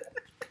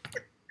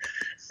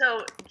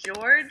 So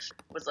George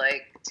was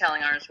like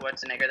telling Arnold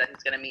Schwarzenegger that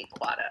he's gonna meet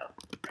Quato,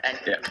 and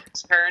he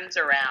turns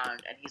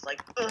around and he's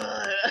like,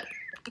 ugh,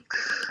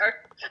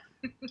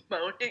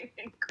 moaning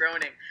and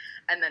groaning,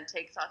 and then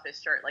takes off his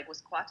shirt. Like,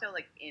 was Quato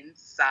like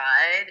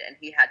inside and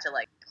he had to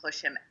like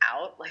push him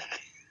out? Like,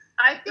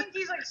 I think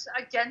he's like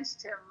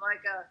against him, like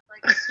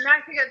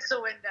smacked against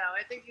the window.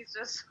 I think he's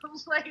just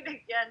laid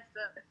against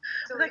him,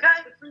 so The he guy-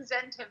 has to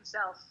present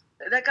himself.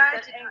 that guy,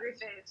 With an angry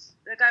face.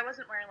 the guy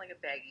wasn't wearing like a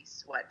baggy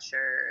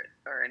sweatshirt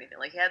or anything.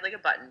 Like, he had like a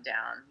button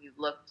down. He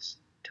looked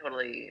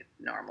totally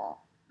normal.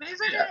 But he's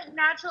like Yeah. a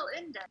natural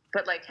index.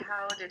 But like,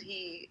 how did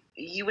he?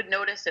 You would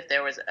notice if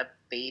there was a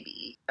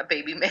baby man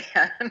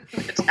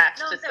attached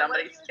to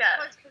somebody's he was chest.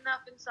 pushed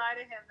enough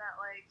inside of him that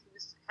like he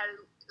had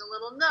a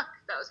little nook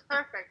that was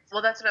perfect.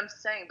 Well, that's what I'm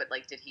saying. But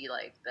like, did he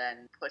like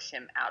then push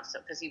him out? So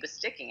because he was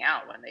sticking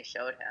out when they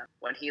showed him,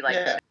 when he like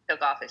Yeah.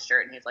 took off his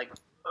shirt and he's like,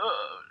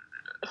 ugh.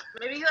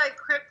 Maybe he like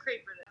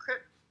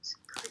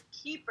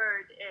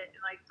keepered it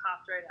and like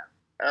popped right up.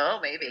 Oh,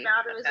 maybe.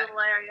 Out of his Okay. little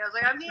area. I was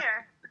like, I'm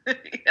here.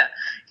 Yeah,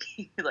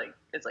 he like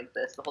it's like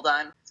this the whole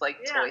time. It's like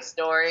Yeah. Toy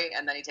Story,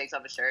 and then he takes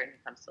off his shirt and he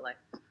comes to life.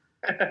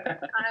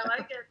 I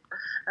like it.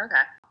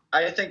 Okay.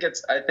 I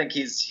think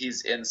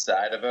he's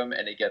inside of him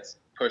and he gets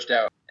pushed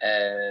out,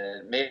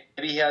 and maybe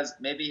he has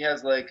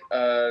like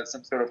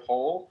some sort of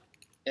hole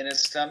in his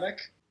stomach,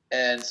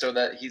 and so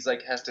that he's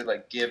like has to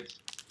like give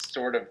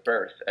sort of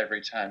birth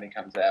every time he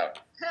comes out.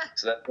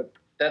 So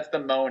that's the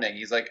moaning.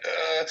 He's like,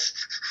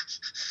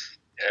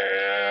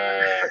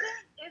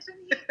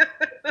 Isn't he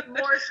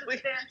more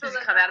substantial He's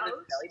than come the out of his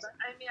host? belly button?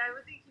 I mean, I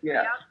would think he'd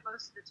Yeah. be out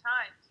most of the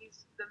time.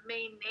 He's the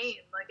main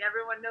name. Like,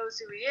 everyone knows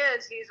who he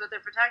is. He's what they're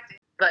protecting.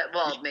 But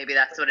well, maybe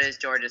that's what it is.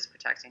 George is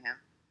protecting him.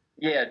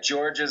 Yeah,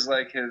 George is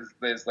like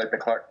the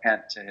Clark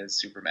Kent to his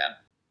Superman.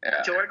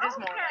 Yeah. George is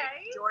more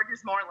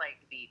Okay. like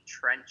the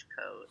trench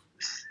coat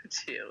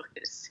to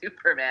his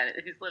Superman.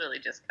 He's literally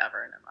just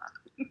covering him up.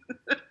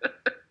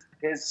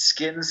 His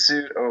skin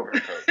suit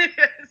overcoat.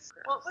 Yes.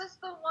 What was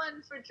the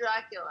one for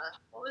Dracula?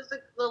 What was the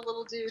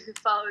little dude who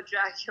followed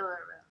Dracula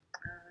around?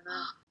 I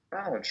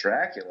don't know. Oh,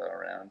 Dracula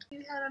around. He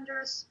had under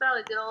a spell.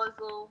 He did all his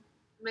little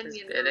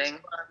minion moves bidding. for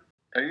him.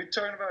 Are you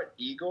talking about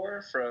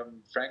Igor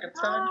from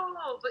Frankenstein?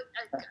 No, but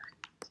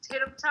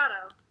potato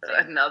potato.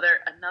 Another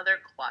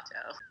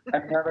Quato.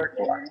 Another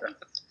Quato.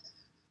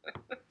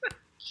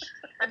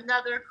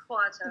 Another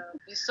Quato.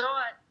 You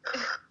saw it.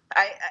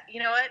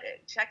 You know what?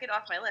 Check it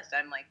off my list.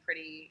 I'm like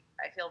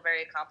I feel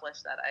very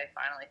accomplished that I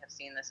finally have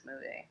seen this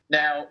movie.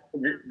 Now,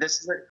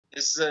 this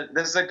is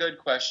a good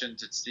question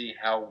to see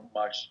how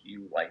much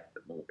you like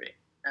the movie.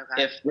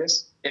 Okay.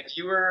 If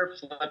you were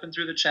flipping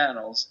through the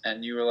channels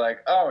and you were like,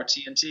 oh,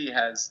 TNT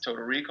has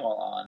Total Recall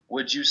on,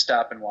 would you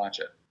stop and watch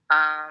it?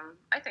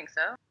 I think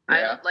so.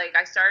 Yeah.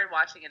 I started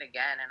watching it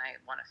again and I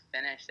want to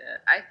finish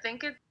it. I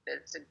think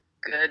it's a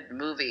good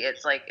movie.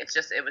 It's like it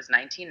was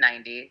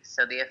 1990,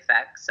 so the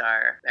effects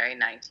are very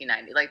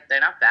 1990. Like they're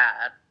not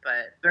bad,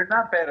 but They're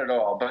not bad at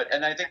all,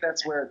 and I think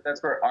that's where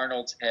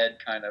Arnold's head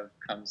kind of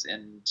comes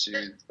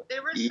into. They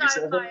were ease of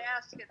it.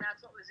 sci-fi-esque, and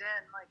that's what was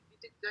in. Like, you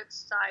did good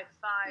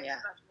sci-fi Yeah.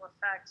 special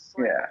effects,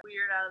 like, Yeah.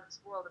 weird out of this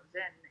world it was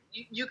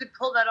in. You could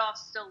pull that off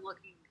still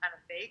looking kind of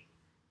fake.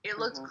 It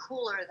looked Mhm.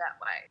 cooler that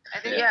way. I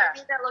think Yeah.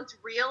 if that looked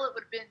real, it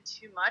would have been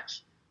too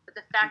much. But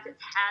the fact it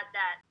had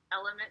that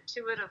element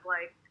to it of,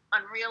 like,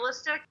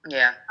 unrealistic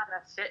yeah, kind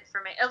of fit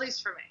for me, at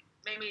least for me.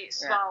 Made me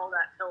swallow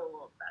that pill a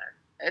little better.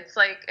 it's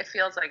like it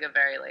feels like a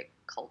very like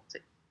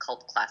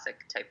cult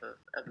classic type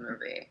of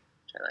movie,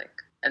 which I like.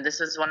 And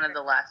this is one of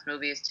the last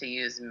movies to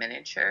use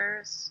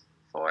miniatures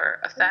for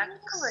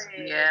effects.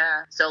 Really?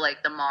 Yeah. So like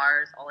all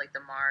the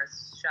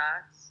Mars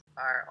shots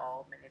are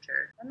all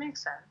miniature. That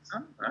makes sense.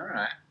 Oh, all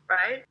right.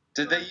 Right?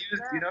 Did they use?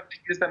 Do you know if they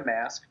used a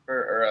mask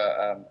or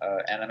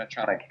a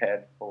animatronic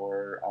head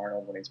for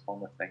Arnold when he's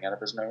pulling the thing out of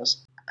his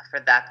nose? For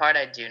that part,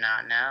 I do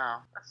not know.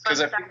 A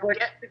 'Cause I fun feel fact like-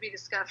 yet to be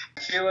discovered.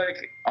 I feel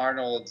like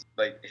Arnold,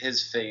 like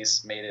his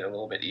face, made it a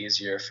little bit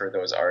easier for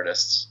those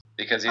artists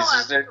because he's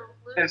just absolutely.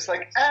 it's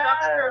like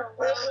Structure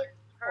alone is like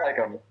perfect.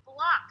 him.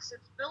 Blocks.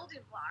 It's building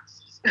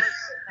blocks. Just like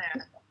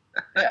sitting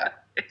there. Yeah,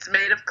 It's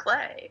made of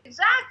clay.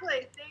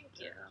 Exactly. Thank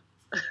you.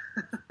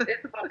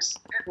 it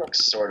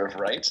looks sort of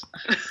right.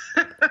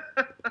 I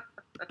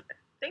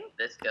think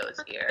this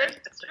goes here.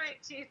 Big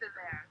straight teeth in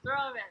there. Throw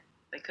them in.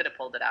 They could have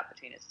pulled it out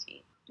between his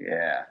teeth.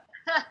 Yeah.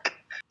 I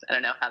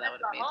don't know how that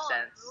would have That's made the whole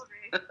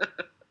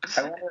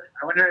sense. movie.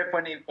 I wonder if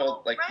when he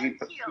pulled Oh,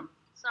 Renfield.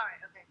 Sorry.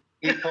 Okay.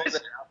 he pulled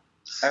it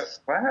out.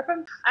 What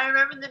happened? I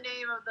remember the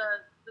name of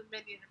the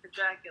minion for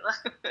Dracula.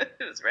 It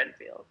was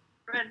Renfield.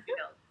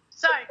 Renfield.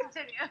 Sorry.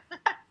 Continue.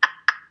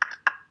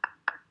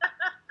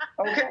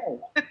 Okay.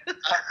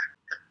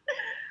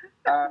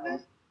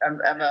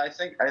 And I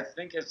think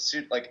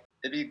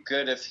it'd be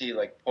good if he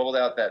like pulled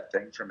out that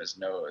thing from his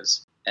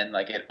nose and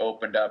like it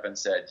opened up and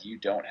said, "You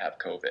don't have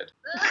COVID."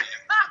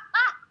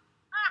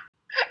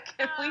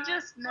 Can we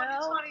just know?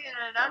 2020 in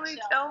a Can we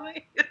nutshell. tell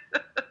me?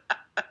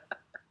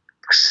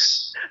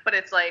 But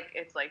it's like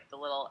the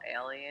little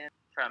alien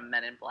from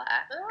Men in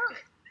Black.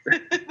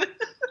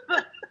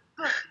 but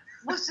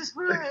what's this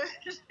word?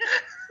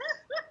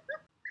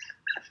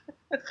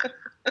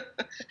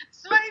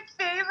 It's my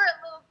favorite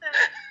little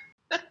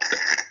thing.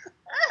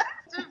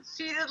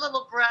 Defeated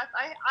little breath.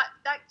 I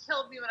that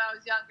killed me when I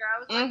was younger. I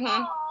was like,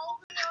 Mhm. oh.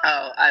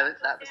 Oh,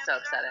 that was so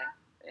upsetting.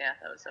 Yeah,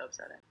 that was so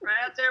upsetting. Right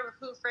out there with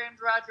Who Framed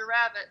Roger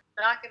Rabbit.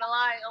 Not gonna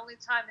lie, only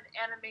time an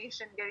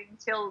animation getting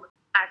killed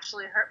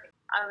actually hurt me.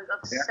 I was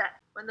upset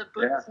when the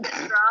boots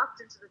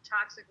dropped into the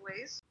toxic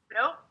waste.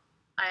 Nope,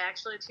 I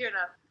actually teared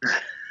up.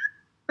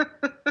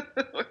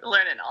 We're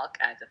learning all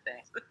kinds of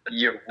things.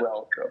 You're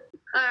welcome.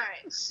 All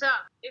right, so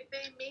if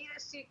they made a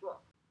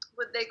sequel,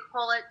 would they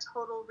call it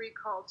Total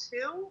Recall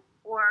 2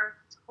 or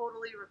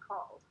Totally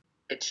Recalled?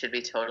 It should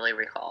be totally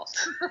recalled.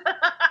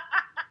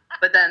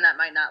 But then that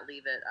might not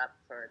leave it up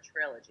for a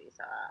trilogy.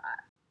 So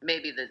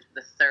maybe the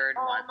third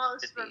one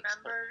Almost should be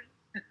remembered.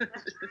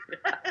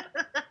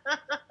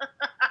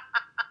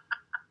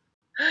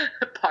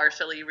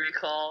 partially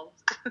recalled.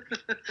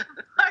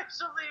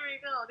 Partially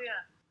recalled,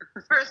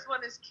 yeah. First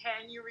one is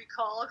Can You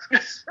Recall?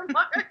 Question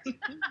mark.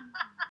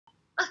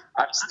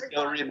 I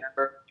still remember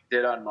what we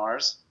did on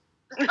Mars.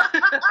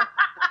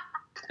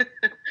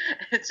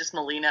 It's just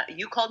Melina.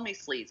 You called me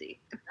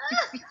sleazy.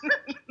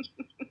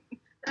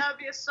 That would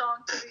be a song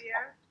for the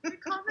year. We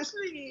call this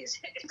sleazy.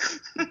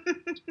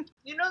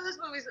 You know, this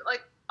movie's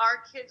like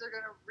our kids are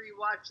gonna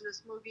rewatch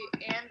this movie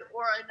and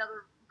or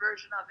another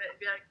version of it and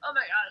be like, oh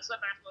my god, it's the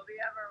best movie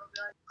ever. We'll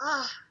be like,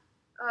 oh,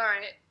 all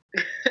right,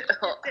 sit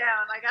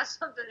down. I got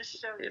something to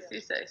show you. If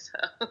you say so.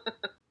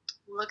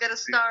 Look at A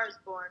Star Is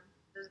Born.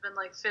 There's been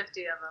like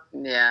 50 of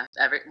them. Yeah,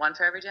 one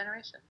for every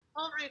generation.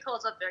 Total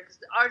Recall's up there because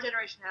our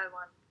generation had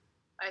one.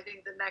 I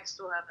think the next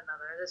will have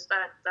another.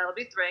 That'll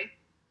be 3.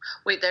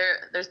 Wait,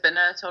 there's been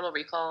a Total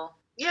Recall.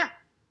 Yeah.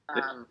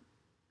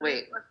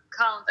 Wait, With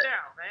Colin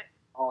Farrell, right?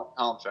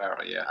 Colin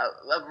Farrell, yeah.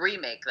 a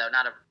remake though,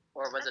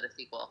 or was it a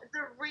sequel? It's a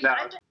No,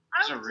 I it's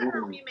a would say a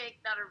reboot. remake,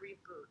 not a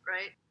reboot,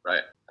 right?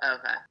 Right.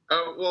 Okay.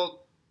 Oh,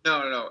 well,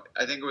 no.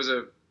 I think it was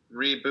a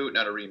reboot,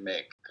 not a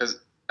remake.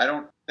 Because I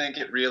don't think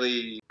it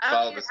really I don't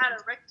followed think the it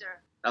had a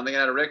Richter. I don't think it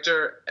had a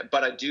Richter,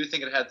 but I do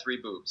think it had 3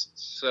 boobs.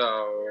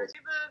 So,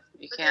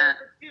 You But can't.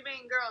 there were 2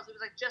 main girls. It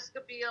was like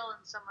Jessica Biel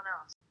and someone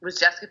else. Was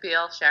Jessica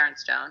Biel Sharon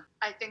Stone?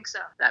 I think so.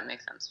 That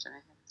makes sense to me.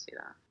 I can see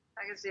that.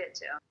 I can see it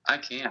too. I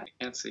can't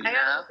see. I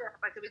gotta look it up.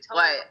 I could be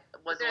totally What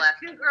wrong. was the There's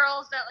last? 2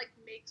 girls that like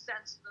make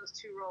sense in those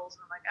 2 roles,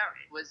 and I'm like, all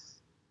right.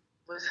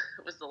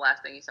 Was the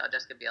last thing you saw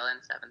Jessica Biel in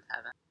Seventh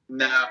Heaven?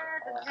 No.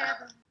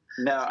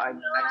 No, I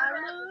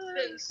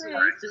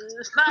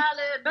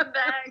Smiling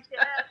back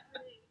at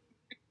me.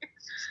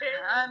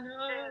 I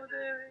know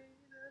there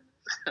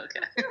ain't. Okay.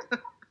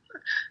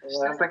 the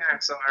last thing I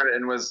saw her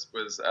in was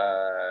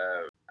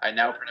I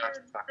now pronounce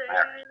it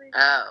back.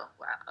 Oh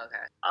wow.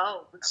 Okay.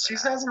 Oh. She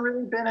that. hasn't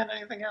really been in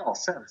anything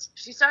else since.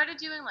 She started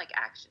doing like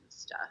action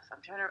stuff.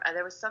 I'm trying to.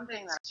 There was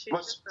something that. She's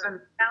Well, just she's in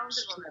a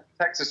talented woman.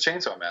 the Texas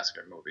Chainsaw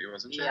Massacre movie,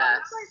 wasn't she? Yeah.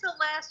 That was like the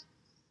last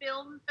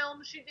film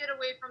she did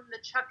away from the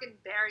Chuck and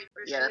Berry,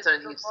 where Yeah, she that's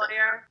was what the he said.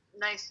 lawyer.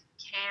 Nice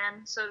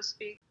can, so to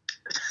speak.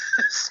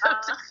 So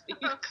to speak.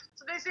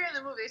 So they say in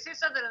the movie, they say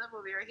something in the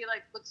movie where he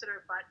like looks at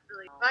her butt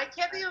really. But I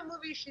can't think of a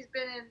movie she's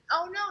been in.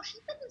 Oh no, she's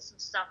been in some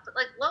stuff, but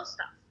like low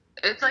stuff.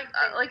 It's like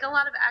a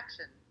lot of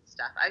action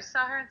stuff. I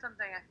saw her in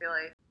something. I feel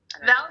like I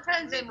don't know,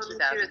 Valentine's Day movie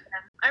she was 2000. in.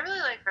 I really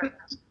like her.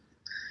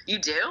 You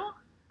do?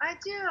 I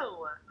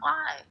do.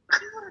 Why?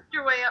 She worked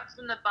her way up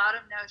from the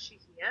bottom. Now she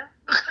here.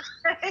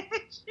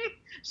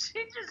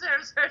 she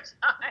deserves her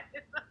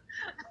time.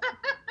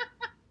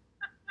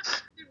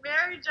 She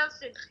married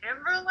Justin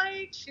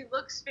Timberlake. She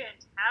looks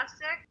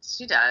fantastic.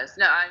 She does.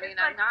 No, I mean It's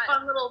like I'm not.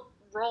 fun little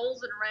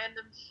roles and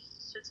random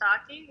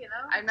shiitake, you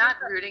know. I'm not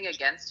rooting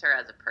against her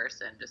as a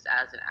person, just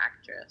as an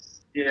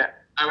actress. Yeah.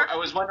 I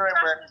was wondering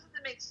where. Doesn't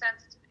make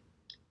sense to me.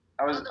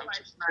 I was Otherwise,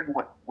 just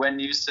wondering when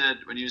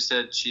you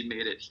said she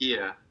made it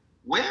here.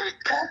 Where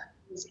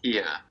is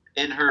here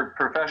in her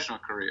professional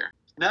career?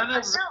 No,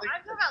 I'm talking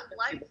about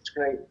life. That's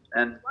great.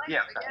 And Life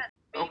yeah, again.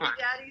 Baby okay.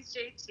 Daddy's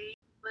JT.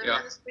 Living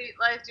Yeah. the sweet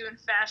life, doing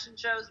fashion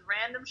shows,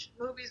 random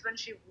movies when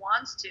she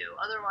wants to.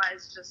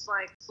 Otherwise, just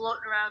like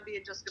floating around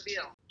being Jessica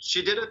Biel.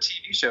 She did a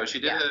TV show. She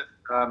did a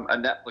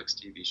Netflix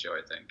TV show,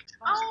 I think.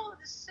 Oh,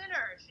 The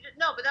Sinner. She did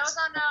but that was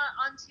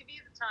on TV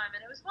at the time,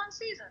 and it was one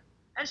season,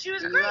 and she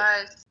was You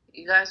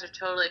great. guys are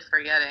totally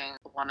forgetting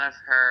one of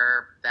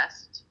her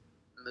best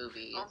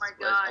movies. Oh my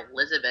was God.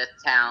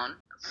 Elizabethtown.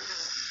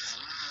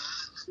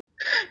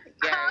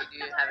 Gary, do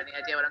you have any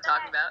idea what I'm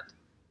talking about?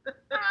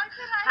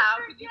 How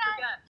could you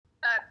forget?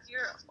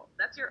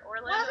 That's your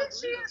Orlando. Wasn't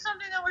she in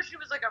something though where she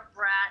was like a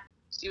brat?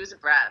 She was a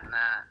brat in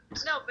that.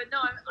 No,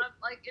 I'm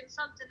like in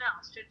something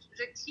else. She was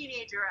like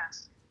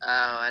teenager-esque.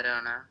 Oh, I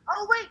don't know.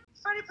 Oh wait,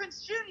 Freddie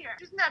Prinze Jr.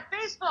 She was in that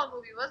baseball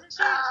movie, wasn't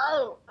she?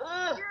 Oh,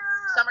 yeah.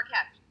 Summer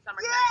Catch.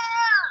 Summer Yeah.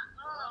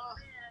 Catch. Oh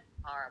man.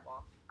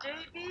 Horrible.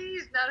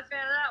 JB's not a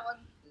fan of that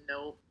one.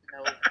 Nope.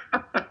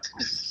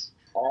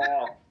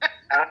 Oh.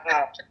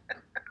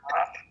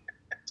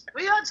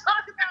 We don't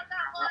talk about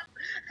that one.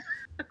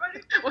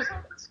 Freddie Prinze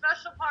holds a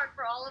special part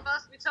for all of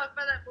us. We talk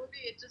about that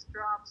movie, it just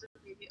drops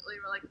immediately.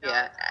 We're like, no.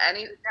 Yeah.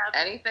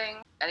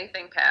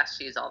 Anything past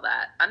She's All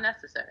That,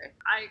 unnecessary.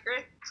 I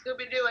agree.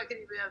 Scooby-Doo, I could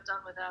even have done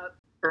without.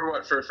 For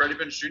what? For Freddie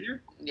Prinze Jr.?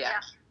 Yeah.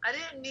 I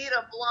didn't need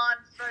a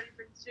blonde Freddie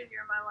Prinze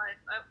Jr. in my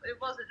life. It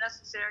wasn't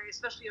necessary,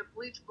 especially a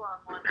bleach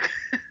blonde one.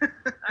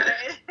 All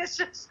right, it's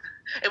just.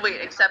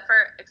 Wait, except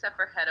for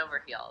Head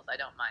Over Heels, I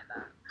don't mind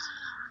that.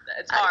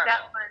 It's horrible.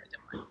 That one. I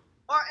don't mind.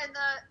 Or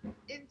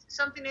in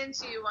Something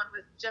Into You one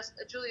with just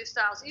Julia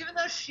Stiles. Even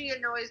though she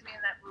annoys me in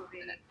that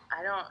movie,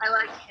 I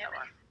like him.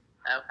 Okay,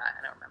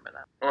 I don't remember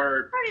that.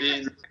 Or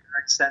being a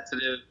very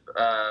sensitive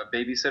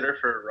babysitter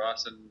for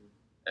Ross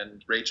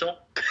and Rachel?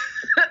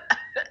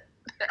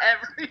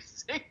 Every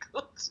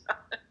single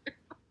time.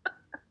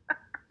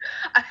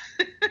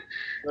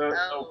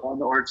 The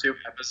one or two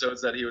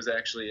episodes that he was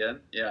actually in.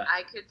 Yeah.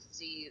 I could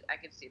see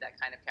that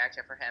kind of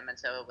character for him, and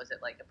so was it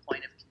like a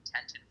point of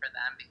contention for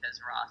them because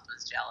Ross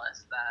was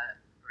jealous that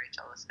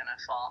Rachel was gonna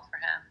fall for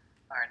him,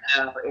 or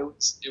no? No,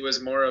 it was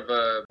more of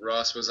a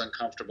Ross was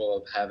uncomfortable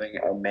of having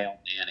a male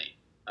nanny.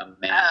 A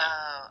man.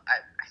 Oh,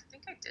 I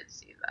think I did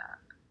see that.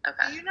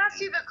 Okay. Do you not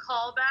see the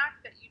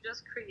callback that you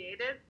just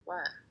created?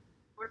 What?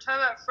 We're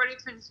talking about Freddie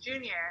Prinze Jr.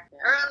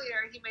 Yeah.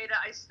 Earlier, he made a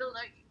I Still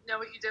Know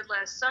What You Did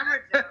Last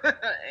Summer joke.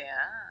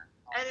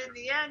 Yeah. And in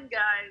the end,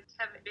 guys,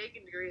 Kevin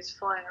Bacon degrees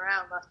flying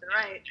around left and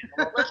right.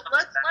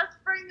 Let's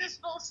bring this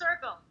full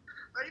circle.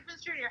 Freddie Prinze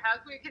Jr., how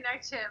can we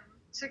connect him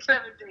to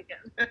Kevin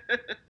Bacon?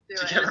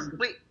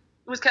 Wait,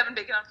 was Kevin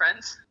Bacon on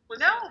Friends? But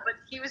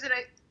he was in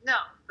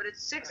but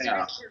it's 6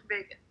 degrees Kevin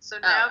Bacon. So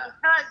now,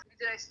 because we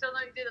did I Still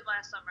Know You Did It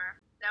Last summer,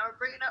 now we're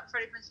bringing up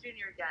Freddie Prinze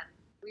Jr. again.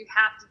 We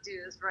have to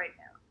do this right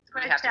now. It's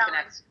We my have to challenge.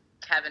 connect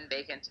Kevin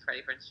Bacon to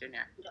Freddie Prinze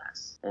Jr.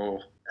 Yes. Oh.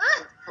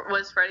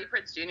 Was Freddie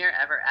Prinze Jr.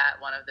 ever at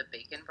one of the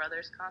Bacon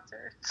Brothers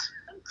concerts?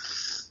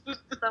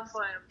 At some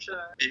point, I'm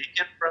sure.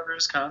 Bacon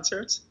Brothers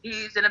concerts?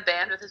 He's in a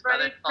band with his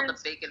brother called the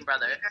Bacon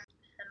Brothers.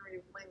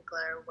 Henry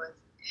Winkler was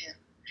in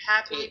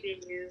Happy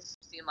Days.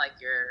 Seem like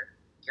you're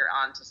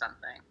on to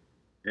something.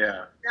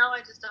 Yeah. No, I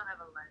just don't have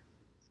a life.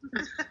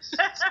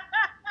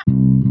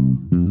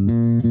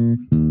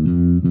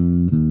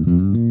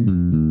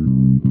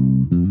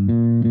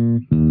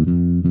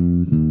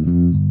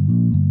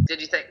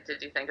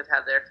 Did you think of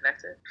how they're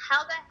connected?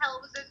 How the hell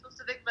was I supposed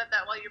to think about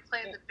that while you're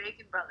playing the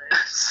Bacon Brothers?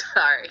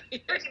 Sorry. I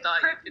Freaking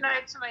thought you could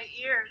kryptonite to my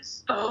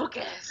ears.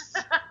 focus.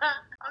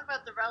 Talk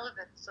about the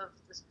relevance of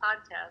this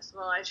podcast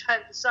while I try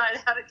to decide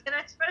how to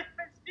connect Freddie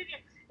Prinze Jr.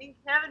 and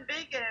Kevin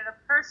Bacon in a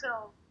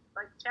personal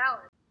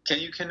challenge. Can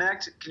you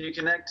connect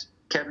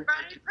Kevin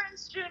Freddie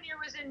Prinze Jr.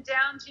 was in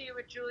Down to You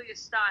with Julia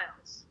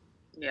Stiles.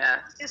 Yeah.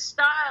 Julia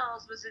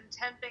Stiles was in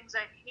 10 Things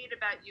I Hate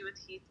About You with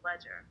Heath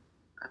Ledger.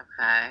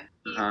 Okay.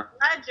 Heath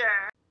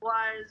Ledger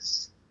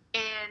was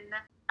in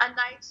A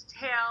Knight's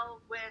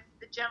Tale with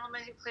the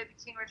gentleman who played the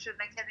King Richard,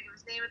 and I can't think of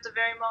his name at the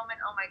very moment.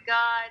 Oh my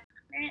God.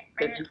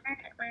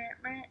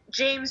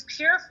 James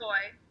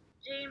Purefoy.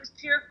 James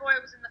Purefoy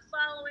was in The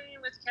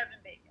Following with Kevin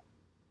Bacon.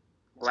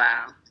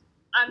 Wow.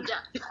 I'm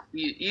done.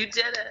 You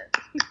did it.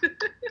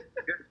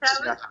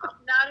 That was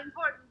not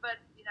important,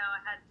 but you know,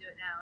 I had to do it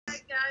now.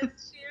 Alright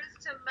guys, cheers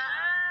to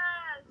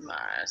Mars.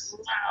 Mars.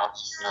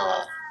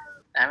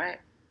 All right.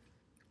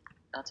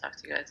 I'll talk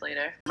to you guys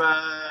later.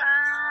 Bye.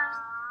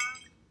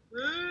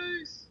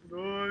 Peace.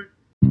 Bye.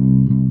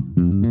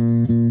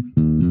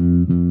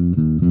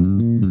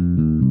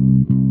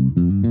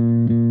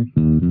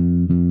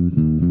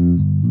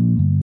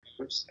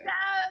 Oops.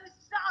 No,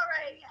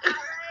 sorry, Harry.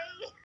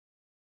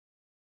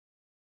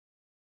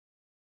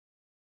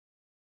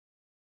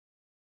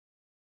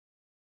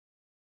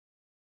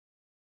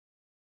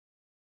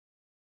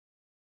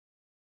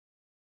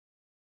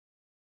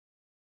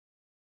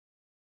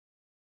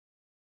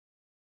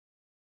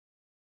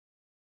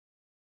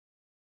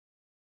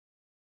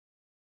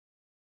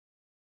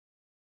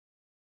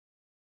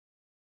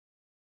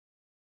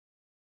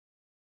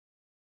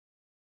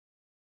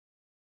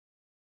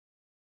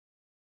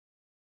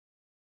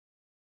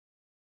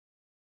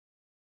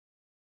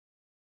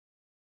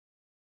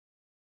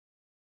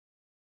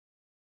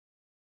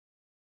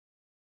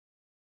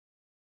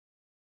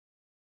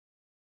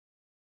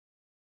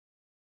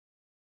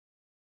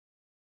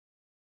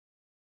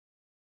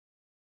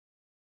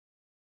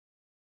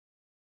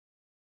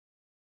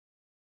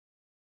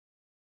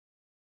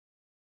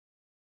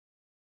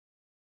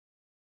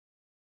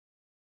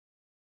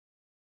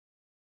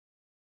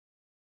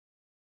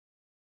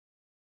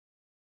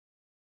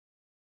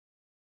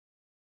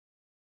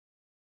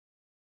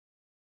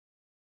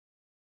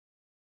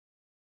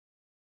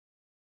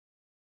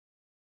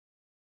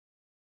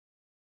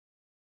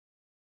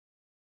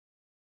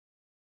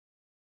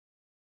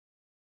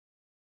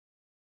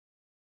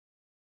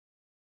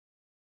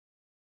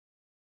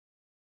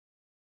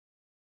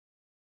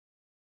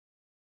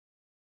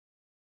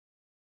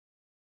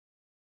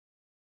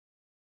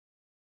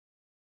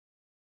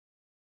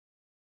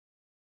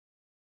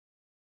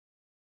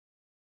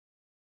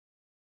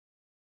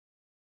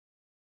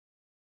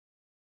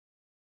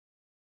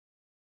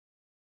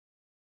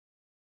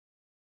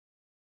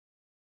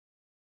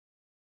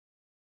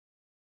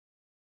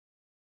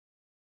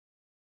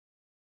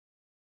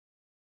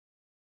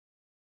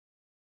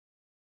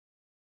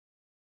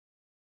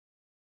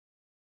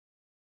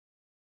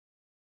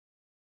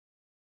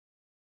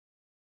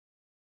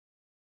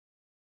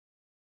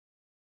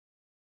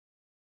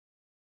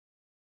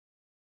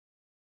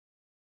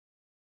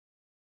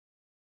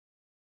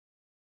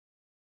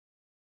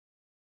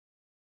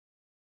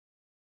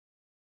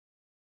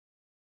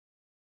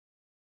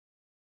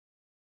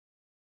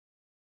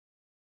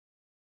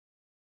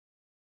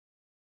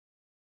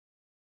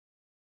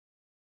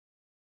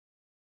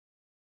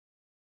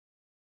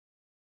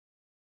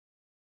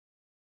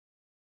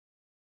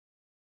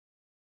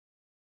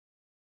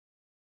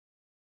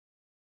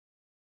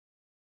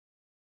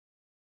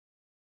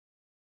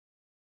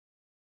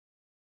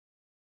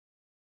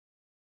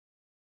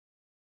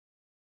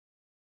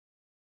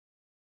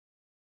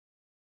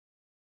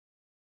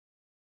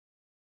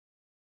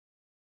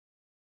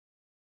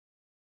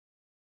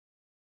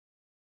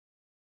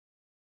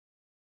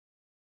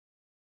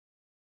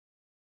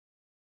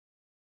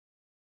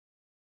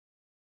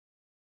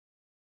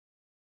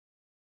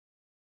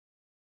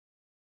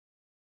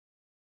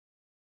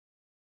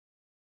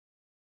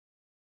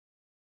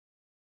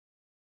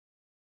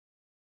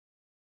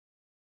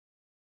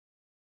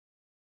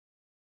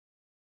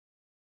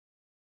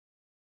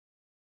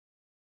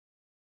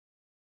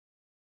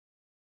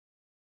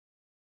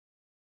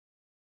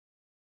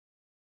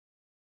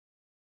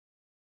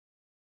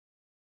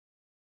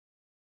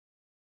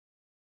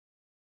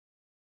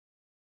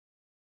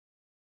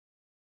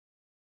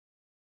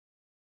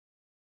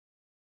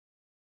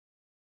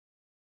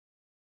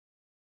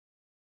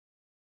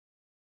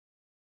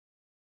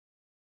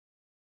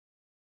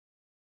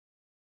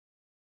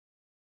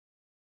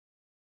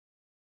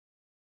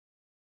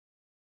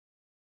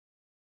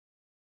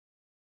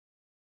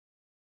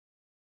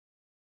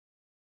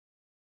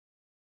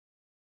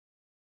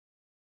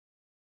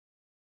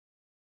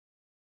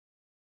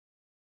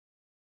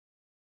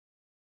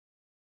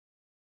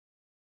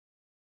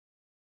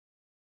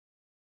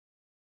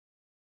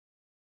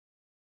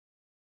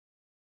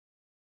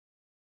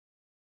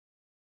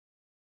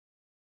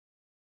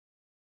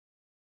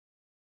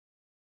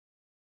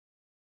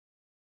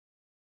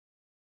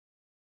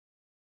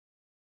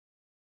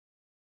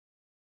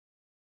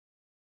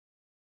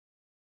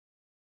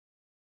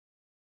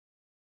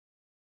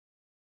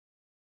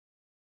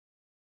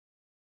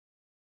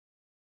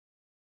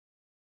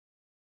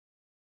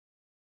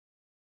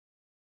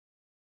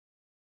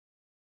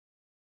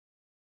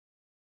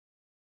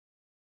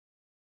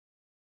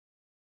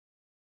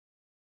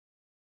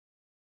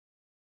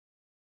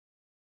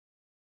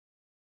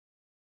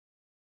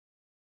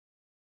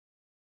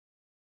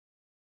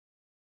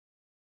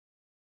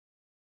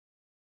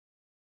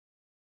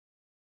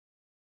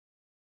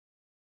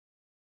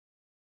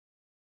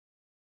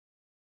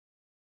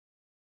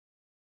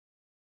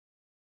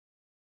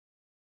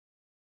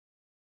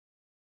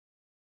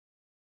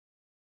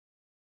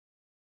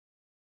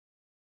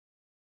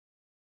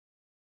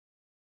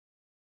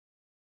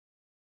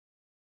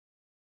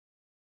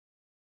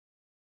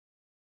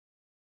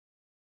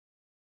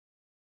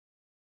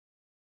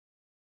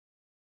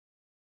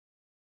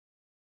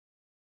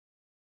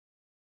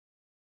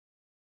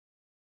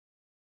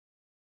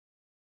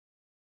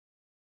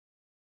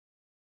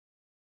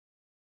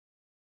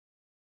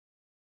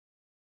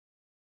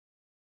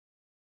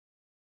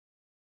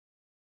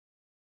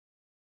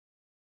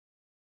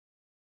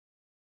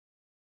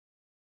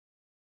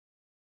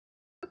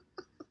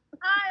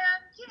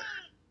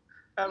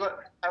 How about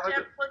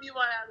Jeff, what do you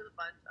want out of the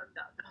bunch? I'm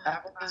done. how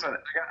about this one?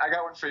 I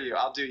got one for you.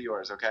 I'll do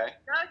yours, okay?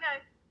 Okay.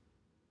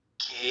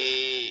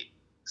 Kate,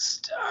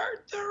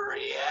 start the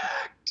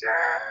reactor.